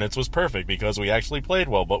the Hornets was perfect because we actually played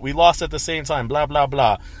well, but we lost at the same time, blah, blah,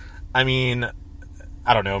 blah. I mean,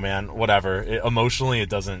 I don't know, man. Whatever. Emotionally, it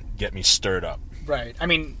doesn't get me stirred up. Right. I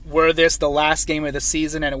mean, were this the last game of the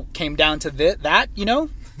season and it came down to that, you know?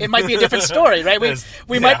 It might be a different story, right?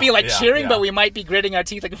 We might be like cheering, but we might be gritting our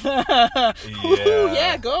teeth like,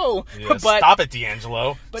 yeah, go. Yeah, But stop it,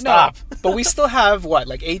 D'Angelo. But Stop. no, but we still have,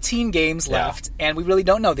 like 18 games Yeah. left, and we really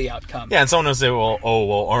don't know the outcome. Yeah, and someone will say, well,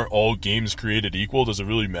 aren't all games created equal? Does it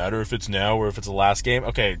really matter if it's now or if it's the last game?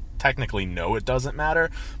 Okay, technically, no, it doesn't matter,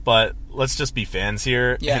 but let's just be fans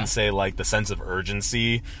here and say, like, the sense of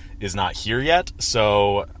urgency is not here yet,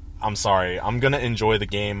 so I'm sorry. I'm going to enjoy the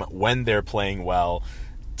game when they're playing well,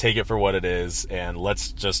 take it for what it is, and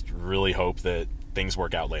let's just really hope that things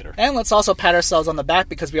work out later. And let's also pat ourselves on the back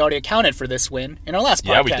because we already accounted for this win in our last podcast.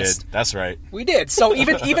 Yeah, we did. That's right. We did. So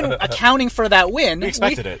even accounting for that win, We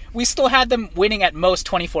expected it. We still had them winning at most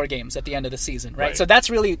 24 games at the end of the season, right? Right. So that's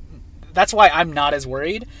why I'm not as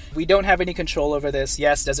worried. We don't have any control over this.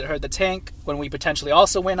 Yes, does it hurt the tank when we potentially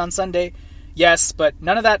also win on Sunday? Yes, but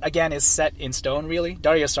none of that, again, is set in stone, really.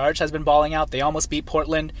 Dario Saric has been balling out. They almost beat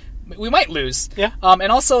Portland. We might lose. Yeah.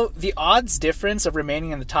 And also, the odds difference of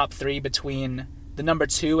remaining in the top three between the number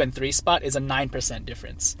 2 and 3 spot is a 9%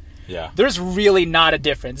 difference. Yeah. There's really not a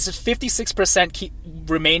difference. It's 56% keep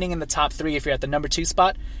remaining in the top 3 if you're at the number 2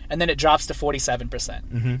 spot, and then it drops to 47%.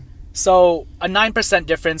 Mm-hmm. So a 9%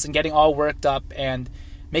 difference in getting all worked up and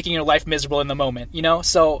making your life miserable in the moment, you know?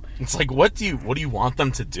 So It's like, what do you want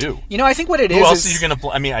them to do? you know, I think what it Who is else are you going to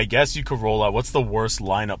play? I mean, I guess you could roll out. What's the worst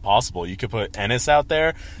lineup possible? You could put Ennis out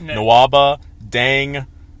there, Nwaba, Dang,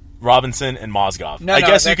 Robinson, and Mozgov. I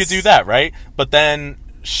guess you could do that, right? But then,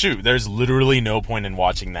 shoot, there's literally no point in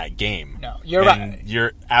watching that game. No, you're And right.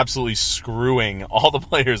 You're absolutely screwing all the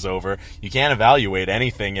players over. You can't evaluate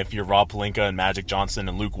anything if you're Rob peLINKa and Magic Johnson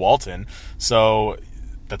and Luke Walton. So,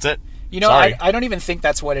 that's it. You know, Sorry. I don't even think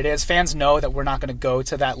that's what it is. Fans know that we're not going to go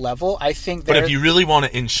to that level. I think But if you really want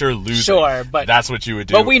to ensure losing, Sure, but that's what you would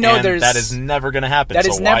do. but we know and there's that is never going to happen. That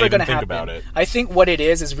so is why never even going to think happen. about it? I think what it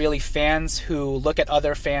is really fans who look at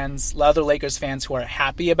other Lakers fans who are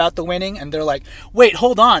happy about the winning, and they're like, wait,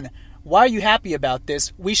 hold on. Why are you happy about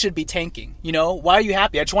this? We should be tanking. You know, why are you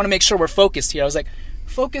happy? I just want to make sure we're focused here. I was like,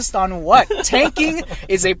 focused on what? Tanking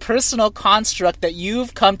is a personal construct that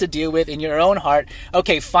you've come to deal with in your own heart.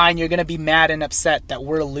 Okay, fine, you're going to be mad and upset that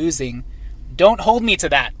we're losing. Don't hold me to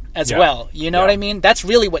that as well. You know what I mean? That's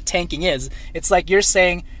really what tanking is. It's like you're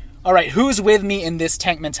saying, all right, who's with me in this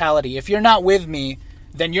tank mentality? If you're not with me,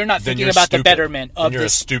 then you're not thinking about the betterment of you're a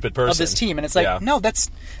stupid person. of this team. And it's like, no, that's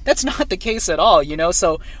not the case at all, you know?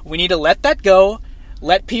 So we need to let that go.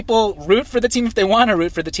 Let people root for the team if they want to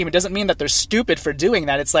root for the team. It doesn't mean that they're stupid for doing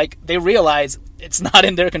that. It's like they realize it's not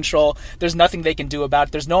in their control. There's nothing they can do about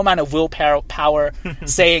it. There's no amount of willpower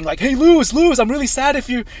saying like, "Hey, lose. I'm really sad if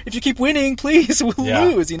you keep winning. Please, we'll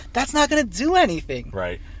lose." You know, that's not going to do anything.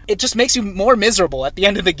 Right. It just makes you more miserable at the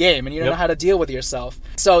end of the game, and you don't know how to deal with yourself.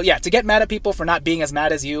 So yeah, to get mad at people for not being as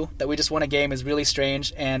mad as you that we just won a game is really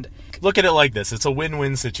strange. And look at it like this: it's a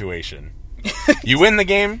win-win situation. You win the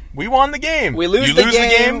game, we won the game. We lose the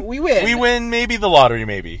game, we win. We win maybe the lottery,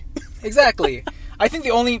 maybe. Exactly. I think the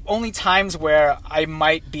only times where I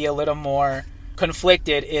might be a little more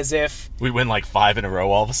conflicted is if... We win like 5 in a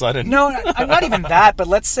row all of a sudden. No, I'm not even that, but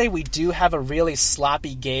let's say we do have a really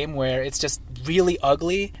sloppy game where it's just really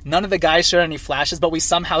ugly. None of the guys show any flashes, but we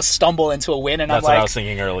somehow stumble into a win, and That's I'm like... what I was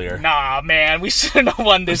thinking earlier. Nah, man, we shouldn't have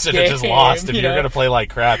won this game. You should have just lost. If you you're know? going to play like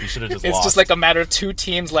crap, you should have just lost. It's just like a matter of two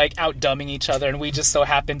teams like outdumbing each other, and we just so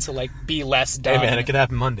happen to like be less dumb. Hey man, it could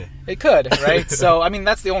happen Monday. It could, right? So, I mean,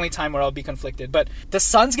 that's the only time where I'll be conflicted. But the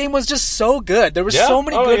Suns game was just so good. There were so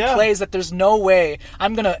many good plays that there's no way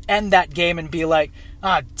I'm going to end that game and be like,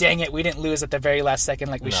 dang it, we didn't lose at the very last second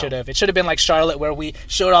like we should have. It should have been like Charlotte where we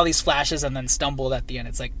showed all these flashes and then stumbled at the end.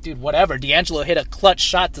 It's like, dude, whatever. D'Angelo hit a clutch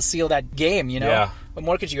shot to seal that game, you know? Yeah. What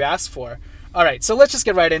more could you ask for? All right, so let's just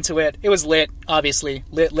get right into it. It was lit, obviously.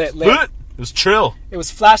 Lit. It was trill. It was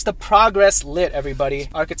Flash the Progress lit, everybody.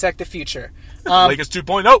 Architect the future. Lakers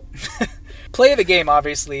 2.0. Play of the game,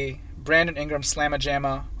 obviously. Brandon Ingram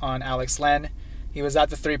slam-a-jamma on Alex Len. He was at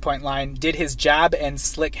the three-point line, did his jab and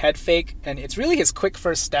slick head fake, and it's really his quick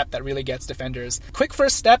first step that really gets defenders. Quick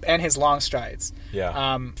first step and his long strides.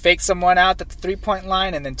 Yeah. Faked someone out at the three-point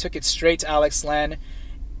line and then took it straight to Alex Len.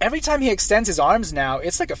 Every time he extends his arms now,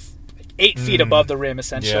 it's like 8 feet above the rim,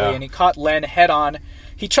 essentially, and he caught Len head-on.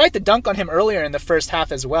 He tried to dunk on him earlier in the first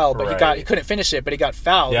half as well, but he couldn't finish it, but he got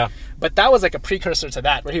fouled. Yeah. But that was like a precursor to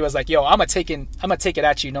that, where he was like, yo, I'm gonna take it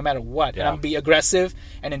at you no matter what. And I'm gonna be aggressive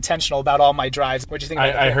and intentional about all my drives. What do you think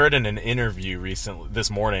about that? I heard in an interview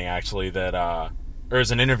this morning, actually, that or it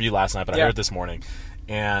was an interview last night, but I heard this morning.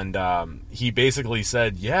 And he basically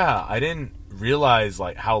said, I didn't realize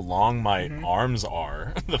like how long my arms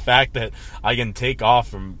are. The fact that I can take off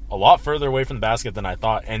from a lot further away from the basket than I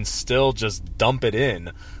thought and still just dump it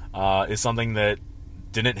in is something that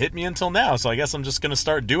didn't hit me until now. So I guess I'm just going to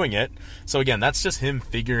start doing it. So again, that's just him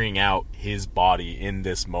figuring out his body in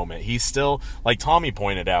this moment. He's still, like Tommy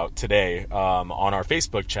pointed out today on our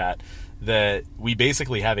Facebook chat, that we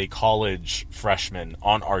basically have a college freshman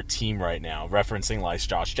on our team right now, referencing like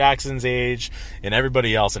Josh Jackson's age and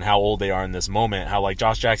everybody else and how old they are in this moment. How like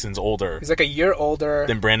Josh Jackson's older. He's like a year older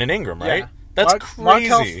than Brandon Ingram, right? Yeah. That's crazy.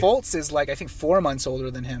 Markelle Fultz is like, I think 4 months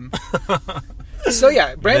older than him. So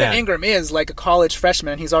yeah, Brandon Ingram is like a college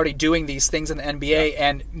freshman. He's already doing these things in the NBA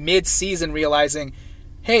and mid-season realizing,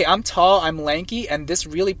 hey, I'm tall, I'm lanky, and this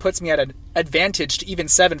really puts me at an advantage to even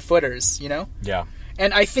 7-footers, you know? Yeah.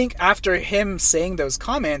 And I think after him saying those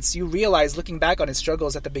comments, you realize, looking back on his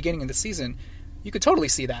struggles at the beginning of the season, you could totally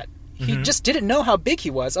see that. He just didn't know how big he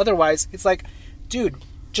was. Otherwise, it's like, dude,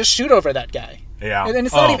 just shoot over that guy. Yeah. And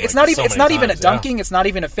it's not even a dunking, it's not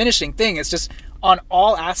even a finishing thing. It's just on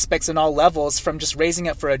all aspects and all levels, from just raising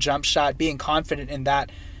up for a jump shot, being confident in that.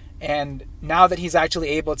 And now that he's actually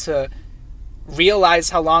able to realize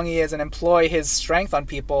how long he is and employ his strength on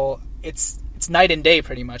people, it's night and day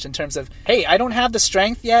pretty much in terms of, hey, I don't have the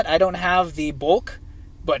strength yet, I don't have the bulk,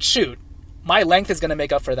 but shoot, my length is going to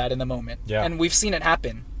make up for that in the moment. Yeah. And we've seen it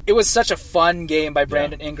happen. It was such a fun game by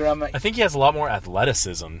Brandon Ingram. I think he has a lot more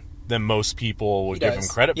athleticism than most people would give him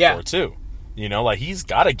credit for, too. You know, like, he's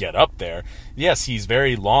got to get up there. Yes, he's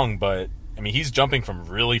very long, but, I mean, he's jumping from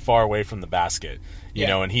really far away from the basket. You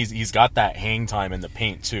know, and he's got that hang time in the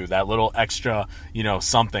paint, too. That little extra,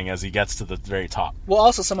 something as he gets to the very top. Well,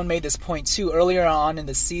 also, someone made this point, too. Earlier on in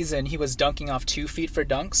the season, he was dunking off 2 feet for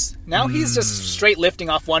dunks. Now he's just straight lifting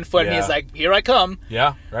off 1 foot, and he's like, here I come.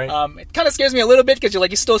 Yeah, right. It kind of scares me a little bit because you're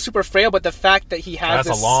like, he's still super frail, but the fact that he has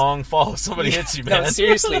That's a long fall if somebody hits you, man. No,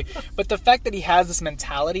 seriously. But the fact that he has this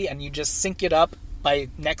mentality and you just sync it up by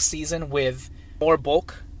next season with more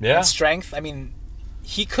bulk and strength, I mean,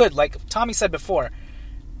 he could, like Tommy said before,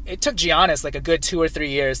 it took Giannis like a good 2 or 3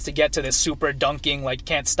 years to get to this super dunking, like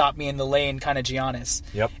can't stop me in the lane kind of Giannis.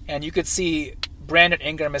 Yep. And you could see Brandon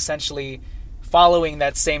Ingram essentially following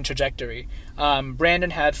that same trajectory. Brandon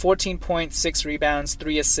had 14 points, 6 rebounds,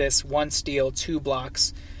 3 assists, 1 steal, 2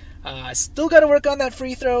 blocks. Still got to work on that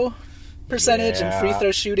free throw percentage and free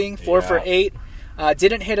throw shooting. 4 for 8.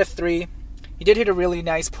 Didn't hit a 3. He did hit a really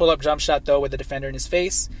nice pull-up jump shot, though, with the defender in his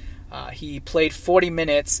face. He played 40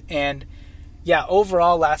 minutes, and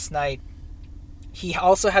overall last night, he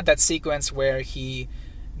also had that sequence where he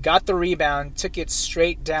got the rebound, took it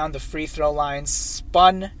straight down the free throw line,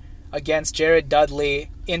 spun against Jared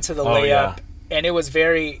Dudley into the layup, and it was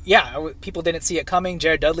very, people didn't see it coming.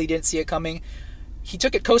 Jared Dudley didn't see it coming. He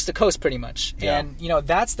took it coast to coast pretty much, and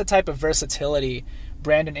that's the type of versatility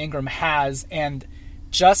Brandon Ingram has, and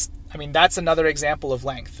that's another example of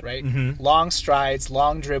length, right? Mm-hmm. Long strides,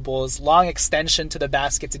 long dribbles, long extension to the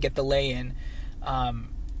basket to get the lay-in.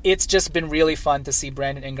 It's just been really fun to see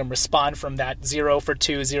Brandon Ingram respond from that 0 for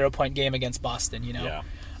 2 0-point game against Boston,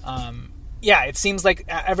 it seems like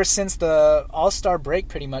ever since the All-Star break,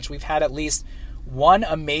 pretty much, we've had at least one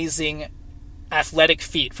amazing athletic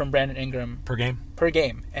feat from Brandon Ingram Per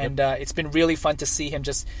game. And it's been really fun to see him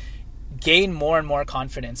just gain more and more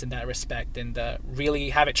confidence in that respect and really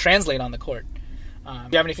have it translate on the court. Do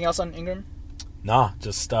you have anything else on Ingram? Nah,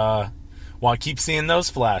 just want to keep seeing those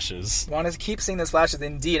flashes. Want to keep seeing those flashes,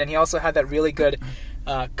 indeed. And he also had that really good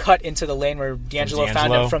cut into the lane where D'Angelo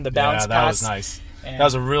found him from the bounce pass. Yeah, that was nice. And that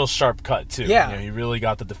was a real sharp cut, too. Yeah. He really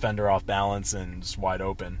got the defender off balance and just wide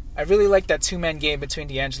open. I really like that two-man game between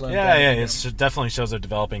D'Angelo and Brandon Ingram. It definitely shows they're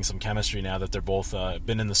developing some chemistry now that they're both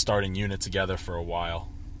been in the starting unit together for a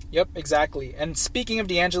while. Yep, exactly. And speaking of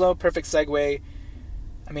D'Angelo, perfect segue.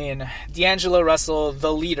 I mean, D'Angelo Russell,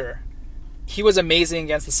 the leader. He was amazing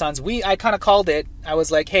against the Suns. I kind of called it. I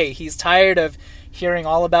was like, hey, he's tired of hearing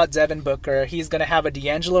all about Devin Booker. He's going to have a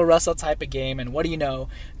D'Angelo Russell type of game. And what do you know?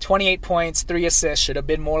 28 points, 3 assists. Should have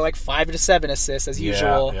been more like 5 to 7 assists as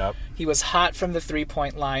usual. Yep. He was hot from the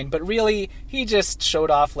three-point line. But really, he just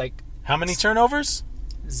showed off like... How many turnovers?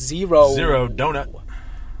 0. 0 donut.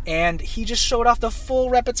 And he just showed off the full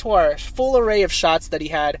repertoire, full array of shots that he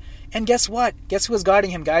had. And guess what? Guess who was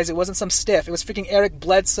guarding him, guys? It wasn't some stiff. It was freaking Eric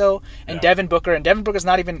Bledsoe and Devin Booker. And Devin Booker's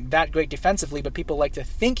not even that great defensively, but people like to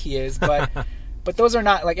think he is. But but those are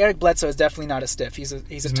not... Like, Eric Bledsoe is definitely not a stiff. He's a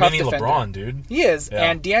tough mini defender. LeBron, dude. He is. Yeah.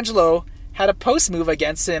 And D'Angelo had a post move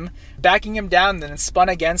against him, backing him down, and then spun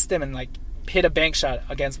against him and, like, hit a bank shot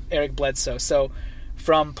against Eric Bledsoe. So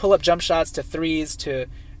from pull-up jump shots to threes to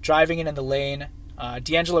driving it in the lane...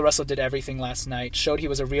 D'Angelo Russell did everything last night, showed he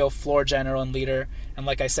was a real floor general and leader, and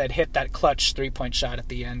like I said, hit that clutch three-point shot at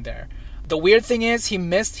the end there. The weird thing is he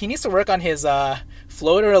needs to work on his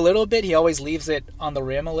floater a little bit. He always leaves it on the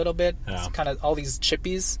rim a little bit. Yeah. It's kind of all these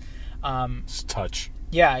chippies. Just touch.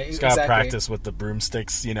 Yeah, he's got to practice with the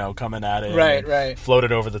broomsticks, coming at it. Right. Float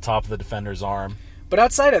it over the top of the defender's arm. But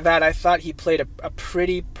outside of that, I thought he played a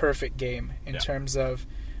pretty perfect game in terms of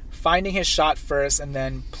finding his shot first and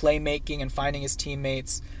then playmaking and finding his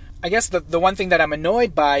teammates. I guess the one thing that I'm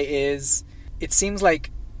annoyed by is it seems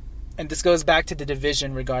like, and this goes back to the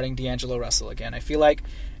division regarding D'Angelo Russell again, I feel like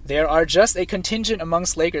there are just a contingent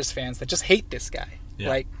amongst Lakers fans that just hate this guy. Yeah.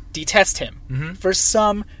 Like, detest him for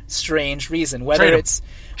some strange reason. Whether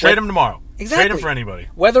Trade him tomorrow. Exactly. Trade him for anybody.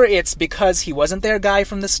 Whether it's they didn't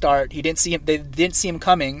see him, they didn't see him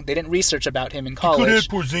coming, they didn't research about him in college. He could have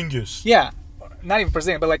Porzingis. Yeah. Not even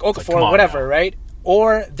Porzingis, but like Okafor, whatever, right?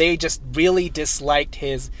 Or they just really disliked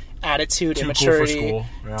his attitude, immaturity, cool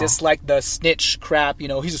for school. Disliked the snitch crap,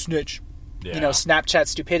 he's a snitch, Snapchat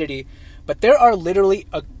stupidity. But there are literally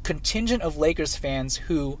a contingent of Lakers fans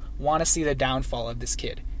who want to see the downfall of this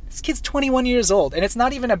kid. This kid's 21 years old, and it's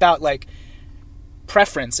not even about, like,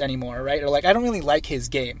 preference anymore, right? Or, like, I don't really like his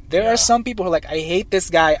game. There are some people who are like, I hate this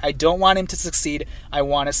guy, I don't want him to succeed, I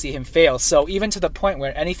want to see him fail. So even to the point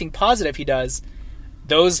where anything positive he does,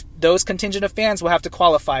 those contingent of fans will have to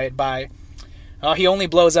qualify it by, he only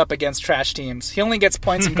blows up against trash teams. He only gets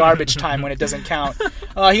points in garbage time when it doesn't count.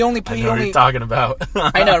 I know what you're talking about.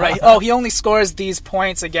 I know, right? He only scores these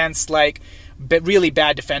points against, like, really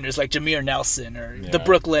bad defenders like Jameer Nelson or the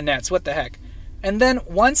Brooklyn Nets. What the heck? And then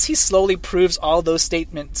once he slowly proves all those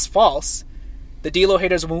statements false, the DLO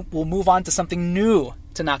haters will move on to something new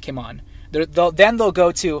to knock him on. Then they'll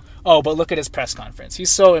go to, but look at his press conference. He's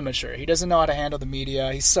so immature. He doesn't know how to handle the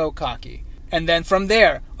media. He's so cocky. And then from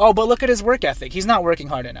there, but look at his work ethic. He's not working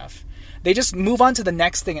hard enough. They just move on to the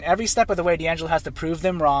next thing, and every step of the way, D'Angelo has to prove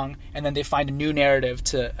them wrong, and then they find a new narrative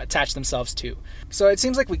to attach themselves to. So it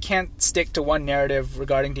seems like we can't stick to one narrative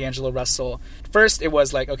regarding D'Angelo Russell. First, it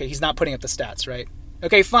was like, okay, he's not putting up the stats, right?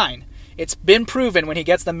 Okay, fine. It's been proven when he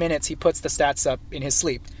gets the minutes, he puts the stats up in his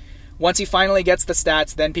sleep. Once he finally gets the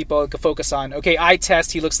stats, then people focus on, okay, eye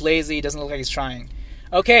test, he looks lazy, he doesn't look like he's trying.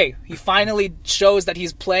 Okay, he finally shows that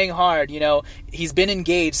he's playing hard, he's been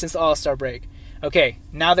engaged since the All-Star break. Okay,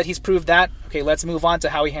 now that he's proved that, okay, let's move on to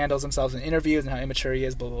how he handles himself in interviews and how immature he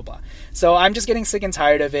is, blah, blah, blah. So I'm just getting sick and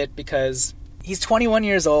tired of it because he's 21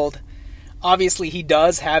 years old. Obviously, he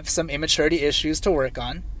does have some immaturity issues to work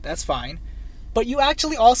on. That's fine. But you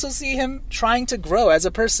actually also see him trying to grow as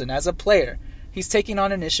a person, as a player. He's taking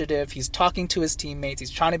on initiative. He's talking to his teammates. He's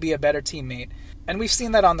trying to be a better teammate. And we've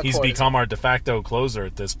seen that on the court. He's become our de facto closer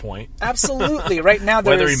at this point. Absolutely. Right now,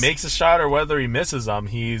 whether he makes a shot or whether he misses them,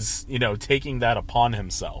 he's, taking that upon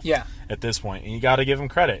himself at this point. And you got to give him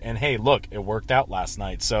credit. And, hey, look, it worked out last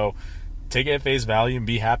night. So take it at face value and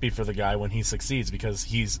be happy for the guy when he succeeds because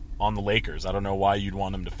he's on the Lakers. I don't know why you'd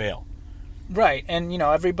want him to fail. Right. And,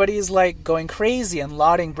 everybody's, like, going crazy and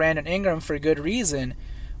lauding Brandon Ingram for good reason.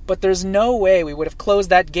 But there's no way we would have closed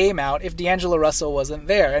that game out if D'Angelo Russell wasn't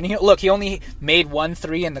there. And he only made 1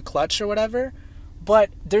 3 in the clutch or whatever. But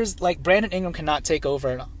there's like Brandon Ingram cannot take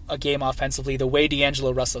over a game offensively the way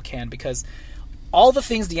D'Angelo Russell can, because all the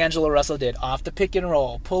things D'Angelo Russell did off the pick and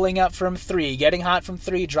roll, pulling up from 3, getting hot from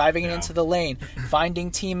 3, driving it into the lane,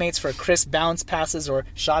 finding teammates for crisp bounce passes or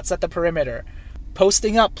shots at the perimeter,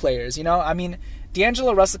 posting up players, you know? I mean,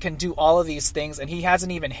 D'Angelo Russell can do all of these things, and he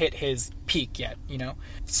hasn't even hit his peak yet, you know?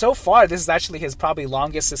 So far, this is actually his probably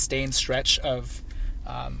longest sustained stretch of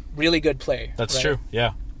really good play. That's true,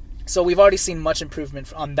 yeah. So we've already seen much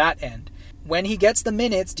improvement on that end. When he gets the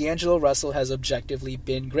minutes, D'Angelo Russell has objectively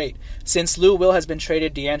been great. Since Lou Will has been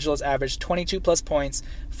traded, D'Angelo's averaged 22-plus points,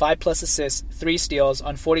 5-plus assists, 3 steals,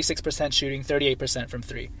 on 46% shooting, 38% from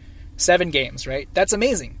 3. 7 games, right? That's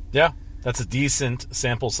amazing. Yeah, that's a decent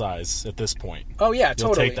sample size at this point. Oh, yeah, totally.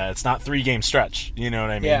 You'll take that. It's not 3-game stretch. You know what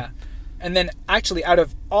I mean? Yeah. And then, actually, out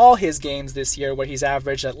of all his games this year where he's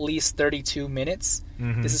averaged at least 32 minutes,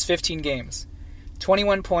 this is 15 games.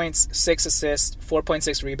 21 points, 6 assists,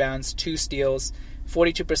 4.6 rebounds, 2 steals,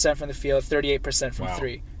 42% from the field, 38% from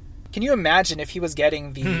 3. Can you imagine if he was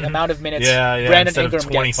getting the amount of minutes Brandon instead Ingram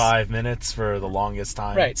of 25 minutes for the longest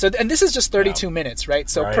time? Right. So, and this is just 32 minutes, right?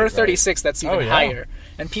 So per 36, that's even higher.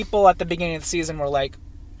 And people at the beginning of the season were like,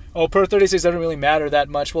 oh, per 36 doesn't really matter that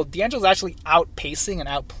much. Well, D'Angelo's actually outpacing and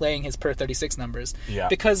outplaying his per 36 numbers. Yeah.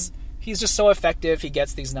 Because he's just so effective. He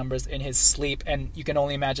gets these numbers in his sleep, and you can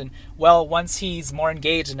only imagine, well, once he's more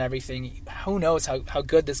engaged and everything, who knows how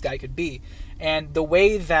good this guy could be. And the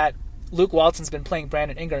way that Luke Walton's been playing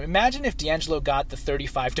Brandon Ingram, imagine if D'Angelo got the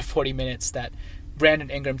 35 to 40 minutes that Brandon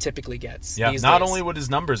Ingram typically gets. Yeah, these not days. only would his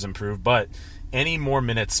numbers improve, but any more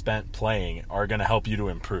minutes spent playing are going to help you to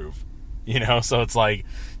improve. You know, so it's like,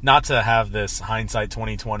 not to have this hindsight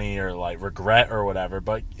 2020 or like regret or whatever,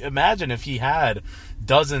 but imagine if he had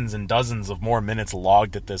dozens and dozens of more minutes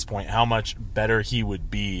logged at this point, how much better he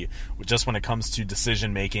would be just when it comes to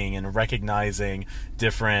decision making and recognizing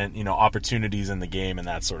different, you know, opportunities in the game and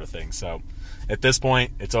that sort of thing. So at this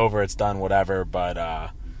point, it's over, it's done, whatever,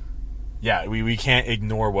 but yeah, we can't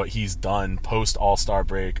ignore what he's done post All-Star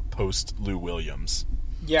break, post Lou Williams.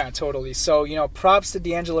 Yeah, totally. So, you know, props to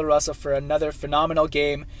D'Angelo Russell for another phenomenal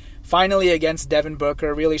game. Finally against Devin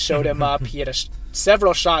Booker, really showed him up. He had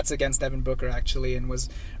several shots against Devin Booker, actually, and was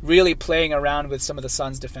really playing around with some of the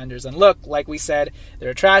Suns defenders. And look, like we said,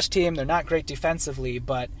 they're a trash team. They're not great defensively,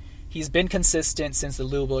 but he's been consistent since the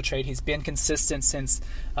Louisville trade. He's been consistent since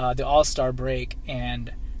the All-Star break,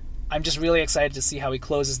 and I'm just really excited to see how he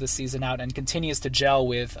closes the season out and continues to gel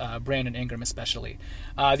with Brandon Ingram especially.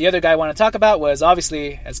 The other guy I want to talk about was,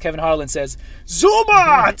 obviously, as Kevin Harlan says,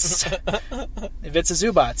 Zubats! If it's a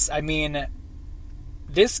Zubats, I mean,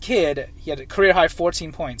 this kid, he had a career-high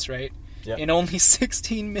 14 points, right? Yep. In only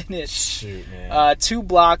 16 minutes. Shoot, man. 2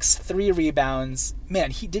 blocks, 3 rebounds.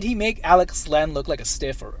 Man, did he make Alex Len look like a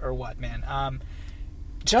stiff or what, man?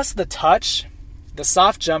 Just the touch, the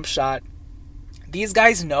soft jump shot. These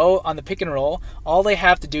guys know on the pick and roll, all they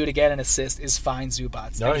have to do to get an assist is find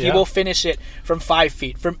Zubats. He will finish it from 5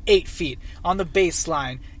 feet, from 8 feet, on the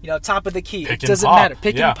baseline, you know, top of the key. It doesn't matter.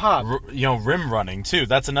 Pick and pop. You know, rim running, too.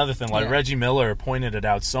 That's another thing. Like, Reggie Miller pointed it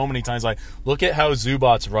out so many times. Like, look at how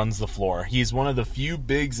Zubats runs the floor. He's one of the few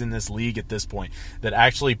bigs in this league at this point that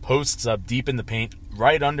actually posts up deep in the paint,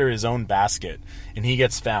 right under his own basket, and he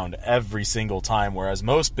gets found every single time, whereas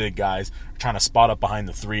most big guys are trying to spot up behind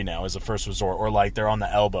the 3 now as a first resort, or like they're on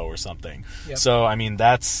the elbow or something. Yep. So, I mean,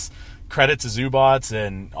 that's credit to Zubats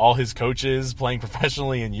and all his coaches playing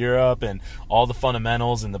professionally in Europe and all the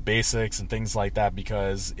fundamentals and the basics and things like that,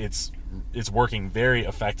 because it's working very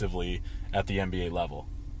effectively at the NBA level.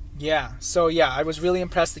 Yeah. So, I was really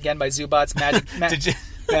impressed again by Zubats.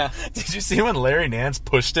 Did you see when Larry Nance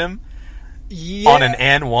pushed him? On an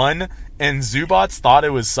and one, and Zubats thought it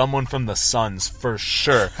was someone from the Suns for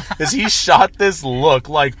sure, because he shot this look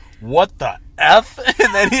like, what the F?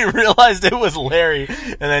 And then he realized it was Larry,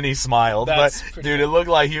 and then he smiled. But, dude, it looked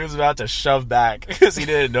like he was about to shove back because he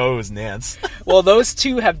didn't know it was Nance. Well, those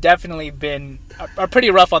two have definitely been are pretty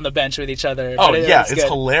rough on the bench with each other. Oh, yeah, it's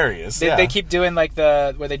hilarious. They keep doing like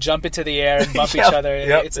where they jump into the air and bump each other.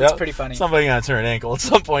 It's pretty funny. Somebody got to turn an ankle. At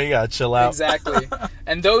some point, you got to chill out. Exactly.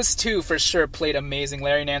 And those two, for sure, played amazing.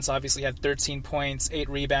 Larry Nance obviously had 13 points, 8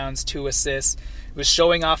 rebounds, 2 assists. Was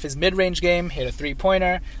showing off his mid-range game, hit a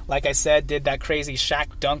 3-pointer. Like I said, did that crazy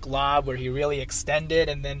Shaq dunk lob where he really extended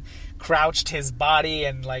and then crouched his body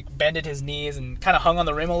and like bended his knees and kind of hung on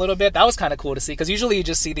the rim a little bit. That was kind of cool to see, because usually you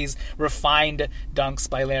just see these refined dunks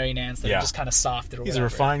by Larry Nance that are just kind of soft or whatever. He's a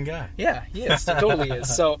refined guy. Yeah, he is. He totally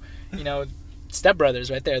is. So, you know,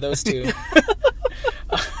 stepbrothers right there, those two.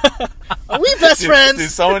 Are we best friends? Dude,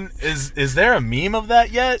 someone is there a meme of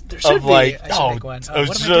that yet? There should of be. like, I should make one.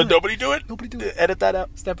 should nobody do it? Nobody do it. Edit that out.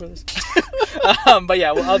 Step Brothers. But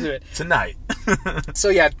yeah, well, I'll do it. Tonight. So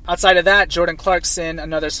yeah, outside of that, Jordan Clarkson,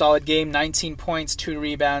 another solid game, 19 points, 2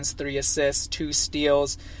 rebounds, 3 assists, 2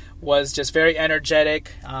 steals, was just very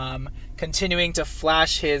energetic, continuing to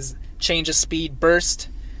flash his change of speed burst,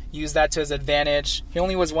 use that to his advantage. He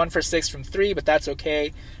only was 1 for 6 from 3, but that's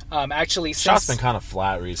okay. Actually, shot's been kind of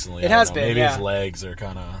flat recently. It has been. Maybe his legs are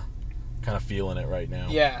kind of feeling it right now.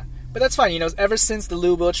 Yeah, but that's fine. Ever since the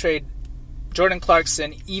Louisville trade, Jordan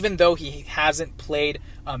Clarkson, even though he hasn't played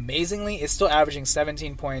amazingly, is still averaging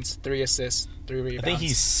 17 points, 3 assists, 3 rebounds. I think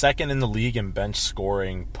he's second in the league in bench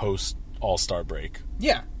scoring post All-Star break.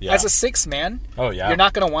 Yeah. As a 6 man, you're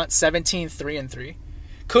not going to want 17, 3, and 3.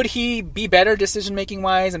 Could he be better decision-making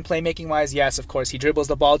wise and playmaking wise? Yes, of course. He dribbles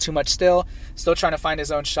the ball too much still trying to find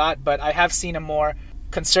his own shot, but I have seen a more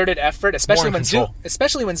concerted effort, especially when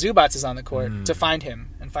Zubats is on the court, to find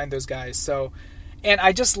him and find those guys. So, and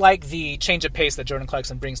I just like the change of pace that Jordan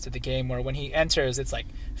Clarkson brings to the game, where when he enters, it's like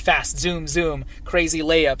fast, zoom, crazy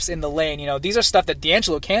layups in the lane. These are stuff that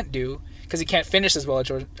D'Angelo can't do, because he can't finish as well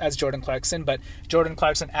as Jordan Clarkson, but Jordan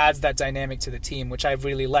Clarkson adds that dynamic to the team, which I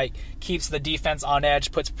really like. Keeps the defense on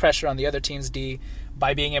edge, puts pressure on the other team's D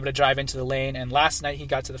by being able to drive into the lane, and last night he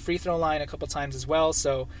got to the free throw line a couple times as well,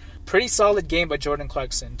 so pretty solid game by Jordan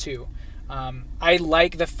Clarkson too. I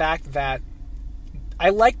like the fact that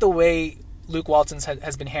the way Luke Walton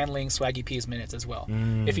has been handling Swaggy P's minutes as well.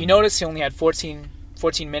 If you notice, he only had 14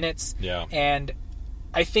 minutes, and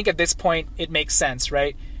I think at this point it makes sense,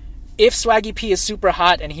 right? If Swaggy P is super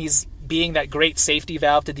hot and he's being that great safety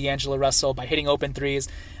valve to D'Angelo Russell by hitting open threes,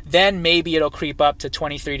 then maybe it'll creep up to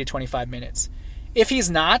 23 to 25 minutes. If he's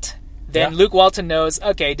not, then Luke Walton knows,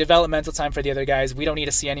 okay, developmental time for the other guys. We don't need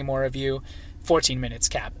to see any more of you. 14 minutes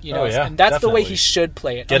cap. And that's the way he should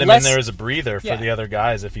play it. Get him in there as a breather for the other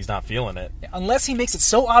guys if he's not feeling it. Unless he makes it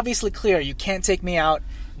so obviously clear you can't take me out,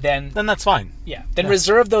 then that's fine. Then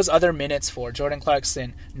reserve those other minutes for Jordan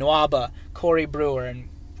Clarkson, Nwaba, Corey Brewer, and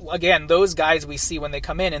again, those guys we see when they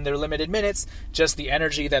come in their limited minutes, just the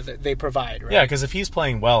energy that they provide, right? Yeah, because if he's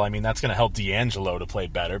playing well, I mean, that's going to help D'Angelo to play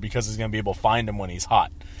better because he's going to be able to find him when he's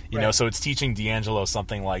hot. You know, so it's teaching D'Angelo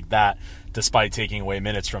something like that despite taking away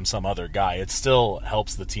minutes from some other guy. It still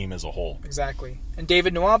helps the team as a whole. Exactly. And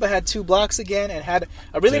David Nwaba had 2 blocks again and had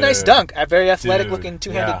a really nice dunk, a very athletic-looking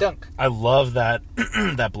two-handed dunk. I love that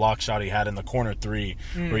that block shot he had in the corner 3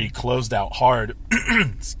 where he closed out hard,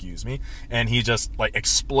 excuse me, and he just, like,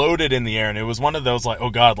 exploded in the air. And it was one of those, like, oh,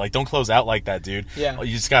 God, like, don't close out like that, dude. Yeah.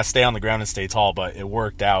 You just got to stay on the ground and stay tall, but it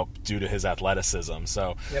worked out due to his athleticism.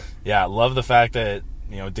 So, yeah, I love the fact that,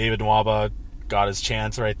 David Nwaba got his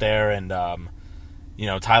chance right there, and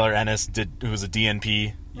Tyler Ennis who was a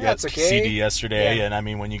DNP CD yesterday, and I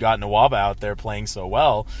mean, when you got Nwaba out there playing so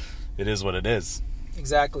well, it is what it is.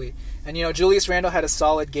 Exactly. And Julius Randle had a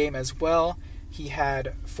solid game as well. He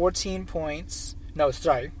had 13 points,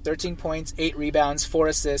 8 rebounds, 4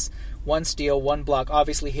 assists, 1 steal, 1 block,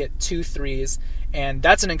 obviously hit 2 threes, and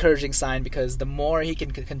that's an encouraging sign because the more he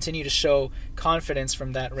can continue to show confidence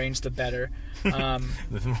from that range, the better.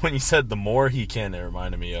 When you said the more he can, it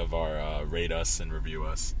reminded me of our rate us and review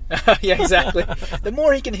us. Yeah, exactly. The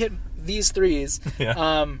more he can hit these threes.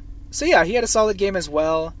 Yeah. So yeah, he had a solid game as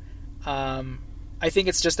well. I think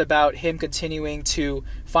it's just about him continuing to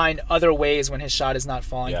find other ways when his shot is not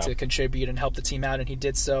falling to contribute and help the team out, and he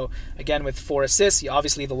did so again with 4 assists.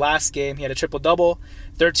 Obviously, the last game he had a triple-double,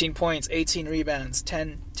 13 points, 18 rebounds,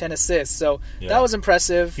 10 assists. So that was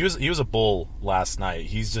impressive. He was a bull last night.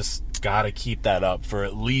 He's just got to keep that up for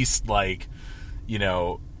at least 80%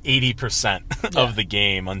 of the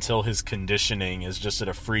game until his conditioning is just at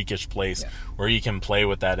a freakish place where he can play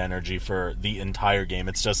with that energy for the entire game.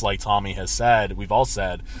 It's just like Tommy has said, we've all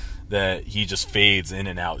said, that he just fades in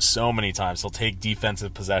and out so many times. He'll take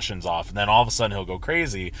defensive possessions off, and then all of a sudden he'll go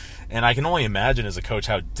crazy. And I can only imagine as a coach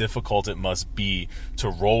how difficult it must be to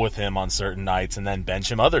roll with him on certain nights and then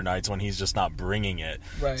bench him other nights when he's just not bringing it.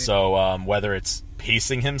 Right. So whether it's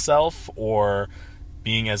pacing himself or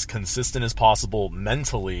being as consistent as possible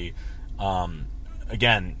mentally,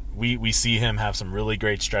 again, we see him have some really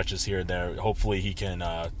great stretches here and there. Hopefully he can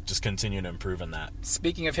just continue to improve in that.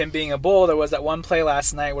 Speaking of him being a bull, there was that one play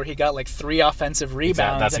last night where he got 3 offensive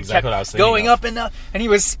rebounds. That's and exactly kept what I was thinking going of. up and up, and he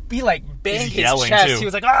banged his chest. Too. He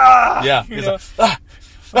was like, ah! Yeah. He's like,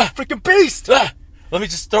 freaking beast! Let me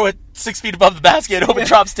just throw it 6 feet above the basket. Hope it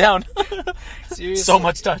drops down. Seriously. So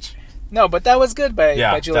much touch. No, but that was good by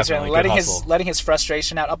Julius definitely. Randle, letting his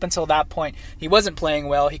frustration out. Up until that point, he wasn't playing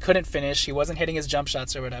well. He couldn't finish. He wasn't hitting his jump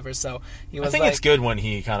shots or whatever. So he was. I think it's good when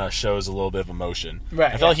he kind of shows a little bit of emotion.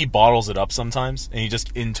 Right. I feel like he bottles it up sometimes, and he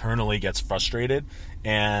just internally gets frustrated,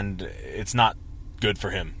 and it's not good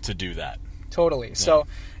for him to do that. Totally. Yeah. So,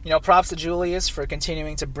 props to Julius for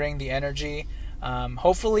continuing to bring the energy.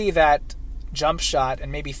 Hopefully that jump shot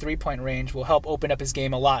and maybe 3-point range will help open up his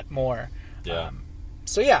game a lot more. Yeah.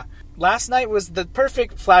 Last night was the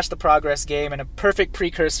perfect Flash the Progress game and a perfect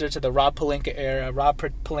precursor to the Rob peLINKa era, Rob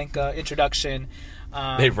peLINKa introduction.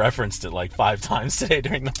 They referenced it like 5 times today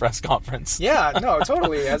during the press conference. Yeah, no,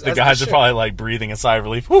 totally. The guys are probably like breathing a sigh of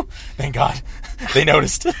relief. Whew, thank God. They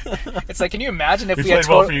noticed. It's like, can you imagine if we played had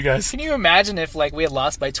well for you guys. Can you imagine if like we had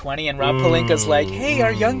lost by 20 and Rob peLINKa's like, hey,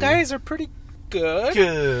 our young guys are pretty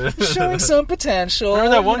good. Showing some potential.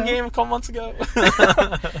 Remember that one game a couple months ago?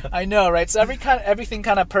 I know, right? So everything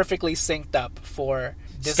kind of perfectly synced up for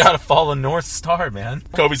this. It's got to follow North Star, man.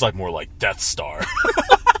 Kobe's like more like Death Star.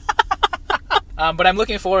 But I'm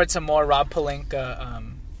looking forward to more Rob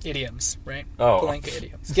peLINKa idioms, right? Oh. peLINKa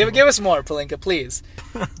idioms. Give us more, peLINKa, please.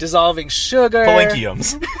 Dissolving sugar.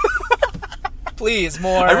 peLINKiums. Please,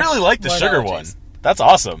 more. I really like the sugar analogies. one. That's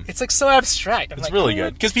awesome. It's like so abstract. It's really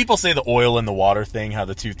good. Because people say the oil and the water thing, how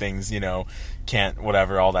the two things, can't,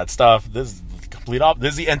 whatever, all that stuff. This is the complete opposite.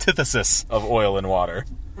 This is the antithesis of oil and water.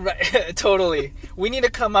 Right, totally. We need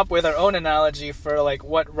to come up with our own analogy for like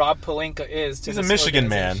what Rob peLINKa is to He's this a Michigan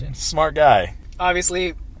organization. man. Smart guy.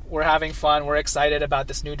 Obviously, we're having fun. We're excited about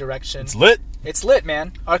this new direction. It's lit. It's lit,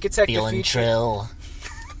 man. Architect the Feeling future. trill.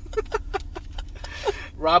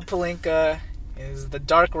 Rob peLINKa is the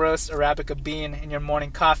dark roast Arabica bean in your morning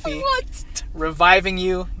coffee. What? Reviving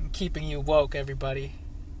you and keeping you woke, everybody.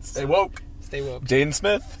 Stay woke. Stay woke. Jaden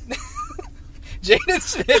Smith. Jaden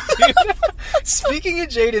Smith, dude. Speaking of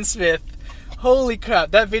Jaden Smith, holy crap,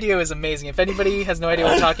 that video is amazing. If anybody has no idea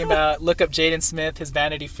what I'm talking about, look up Jaden Smith, his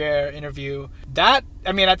Vanity Fair interview. At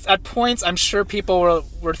points, I'm sure people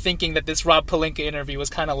were thinking that this Rob peLINKa interview was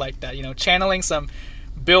kind of like that, channeling some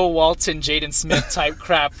Bill Walton, Jaden Smith type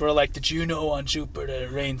crap. Where like, did you know on Jupiter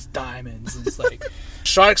it rains diamonds? And it's like,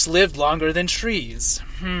 sharks lived longer than trees.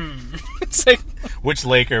 It's like, which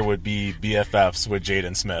Laker would be BFFs with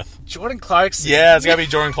Jaden Smith? Jordan Clarkson. Yeah, it's gotta be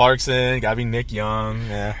Jordan Clarkson. Gotta be Nick Young.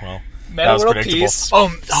 Yeah, well, that was World predictable. Peace,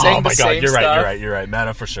 oh my God, you're right.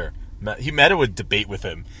 Meta for sure. Meta would debate with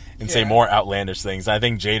him and say more outlandish things. I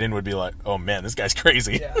think Jaden would be like, "Oh man, this guy's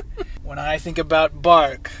crazy." Yeah. When I think about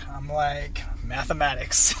bark, I'm like,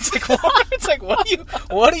 mathematics. It's like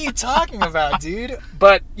what are you talking about, dude?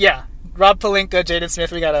 But yeah, Rob peLINKa, Jaden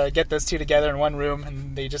Smith, we gotta get those two together in one room,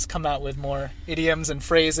 and they just come out with more idioms and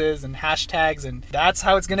phrases and hashtags, and that's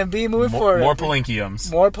how it's gonna be moving forward. More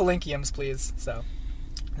peLINKiums. More peLINKiums, please. So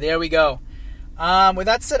there we go. With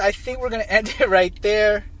that said, I think we're gonna end it right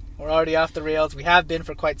there. We're already off the rails. We have been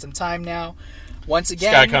for quite some time now. Once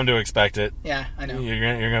again, just gotta come to expect it. Yeah, I know. You're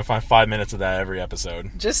gonna find 5 minutes of that every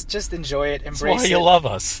episode. Just enjoy it, embrace it. That's why you love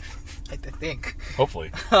us. I think.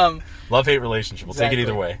 Hopefully. Love-hate relationship. We'll take it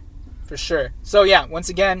either way. For sure. So yeah, once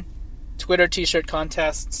again, Twitter t-shirt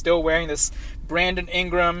contest. Still wearing this Brandon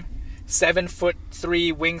Ingram 7'3"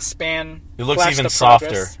 wingspan. It looks even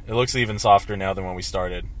softer. It looks even softer now than when we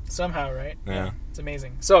started. Somehow, right? Yeah. It's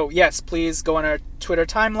amazing. So yes, please go on our Twitter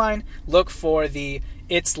timeline. Look for the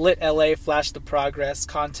It's Lit LA Flash the Progress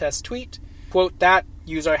contest tweet. Quote that.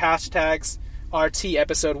 Use our hashtags RT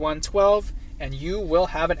episode 112, and you will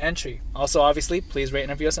have an entry. Also, obviously, please rate and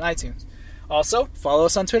review us on iTunes. Also, follow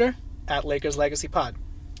us on Twitter at Lakers Legacy Pod.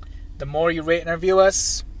 The more you rate and review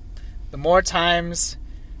us, the more times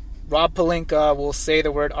Rob peLINKa will say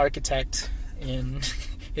the word architect in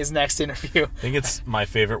his next interview. I think it's my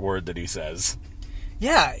favorite word that he says.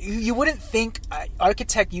 Yeah, you wouldn't think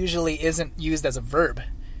architect usually isn't used as a verb,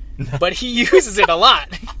 but he uses it a lot.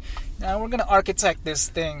 Now we're going to architect this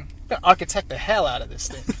thing. We're going to architect the hell out of this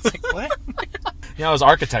thing. It's like, what? I was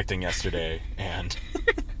architecting yesterday, and...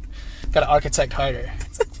 Got to architect harder.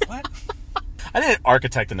 It's like, what? I didn't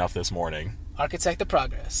architect enough this morning. Architect the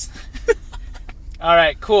progress. All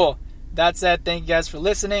right, cool. That's it. Thank you guys for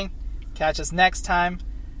listening. Catch us next time.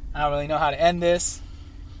 I don't really know how to end this.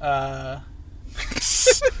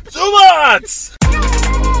 Zubats!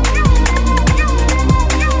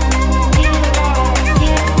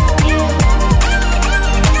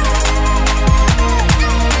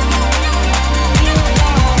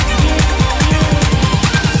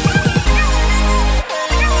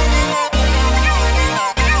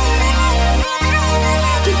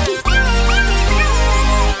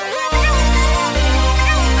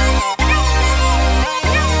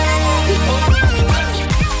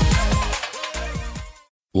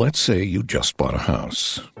 Let's say you just bought a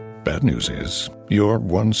house. Bad news is, you're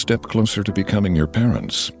one step closer to becoming your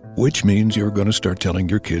parents, which means you're going to start telling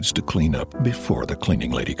your kids to clean up before the cleaning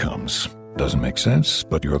lady comes. Doesn't make sense,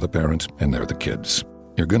 but you're the parent and they're the kids.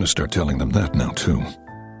 You're going to start telling them that now, too.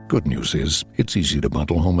 Good news is, it's easy to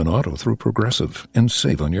bundle home and auto through Progressive and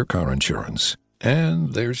save on your car insurance.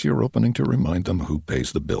 And there's your opening to remind them who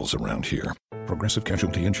pays the bills around here. Progressive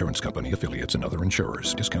Casualty Insurance Company, affiliates, and other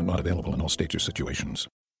insurers. Discount not available in all states or situations.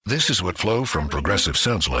 This is what Flo from Progressive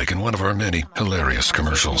sounds like in one of our many hilarious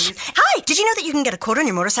commercials. Hi! Did you know that you can get a quote on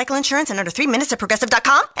your motorcycle insurance in under 3 minutes at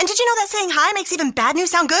Progressive.com? And did you know that saying hi makes even bad news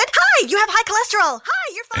sound good? Hi! You have high cholesterol!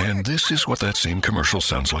 Hi! You're fired! And this is what that same commercial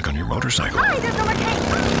sounds like on your motorcycle. Hi! There's no more pain!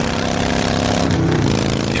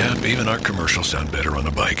 Yeah, even our commercials sound better on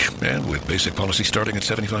a bike. And with basic policy starting at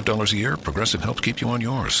 $75 a year, Progressive helps keep you on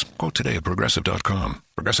yours. Quote today at Progressive.com.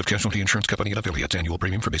 Progressive Casualty Insurance Company and affiliates. Annual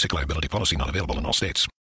premium for basic liability policy not available in all states.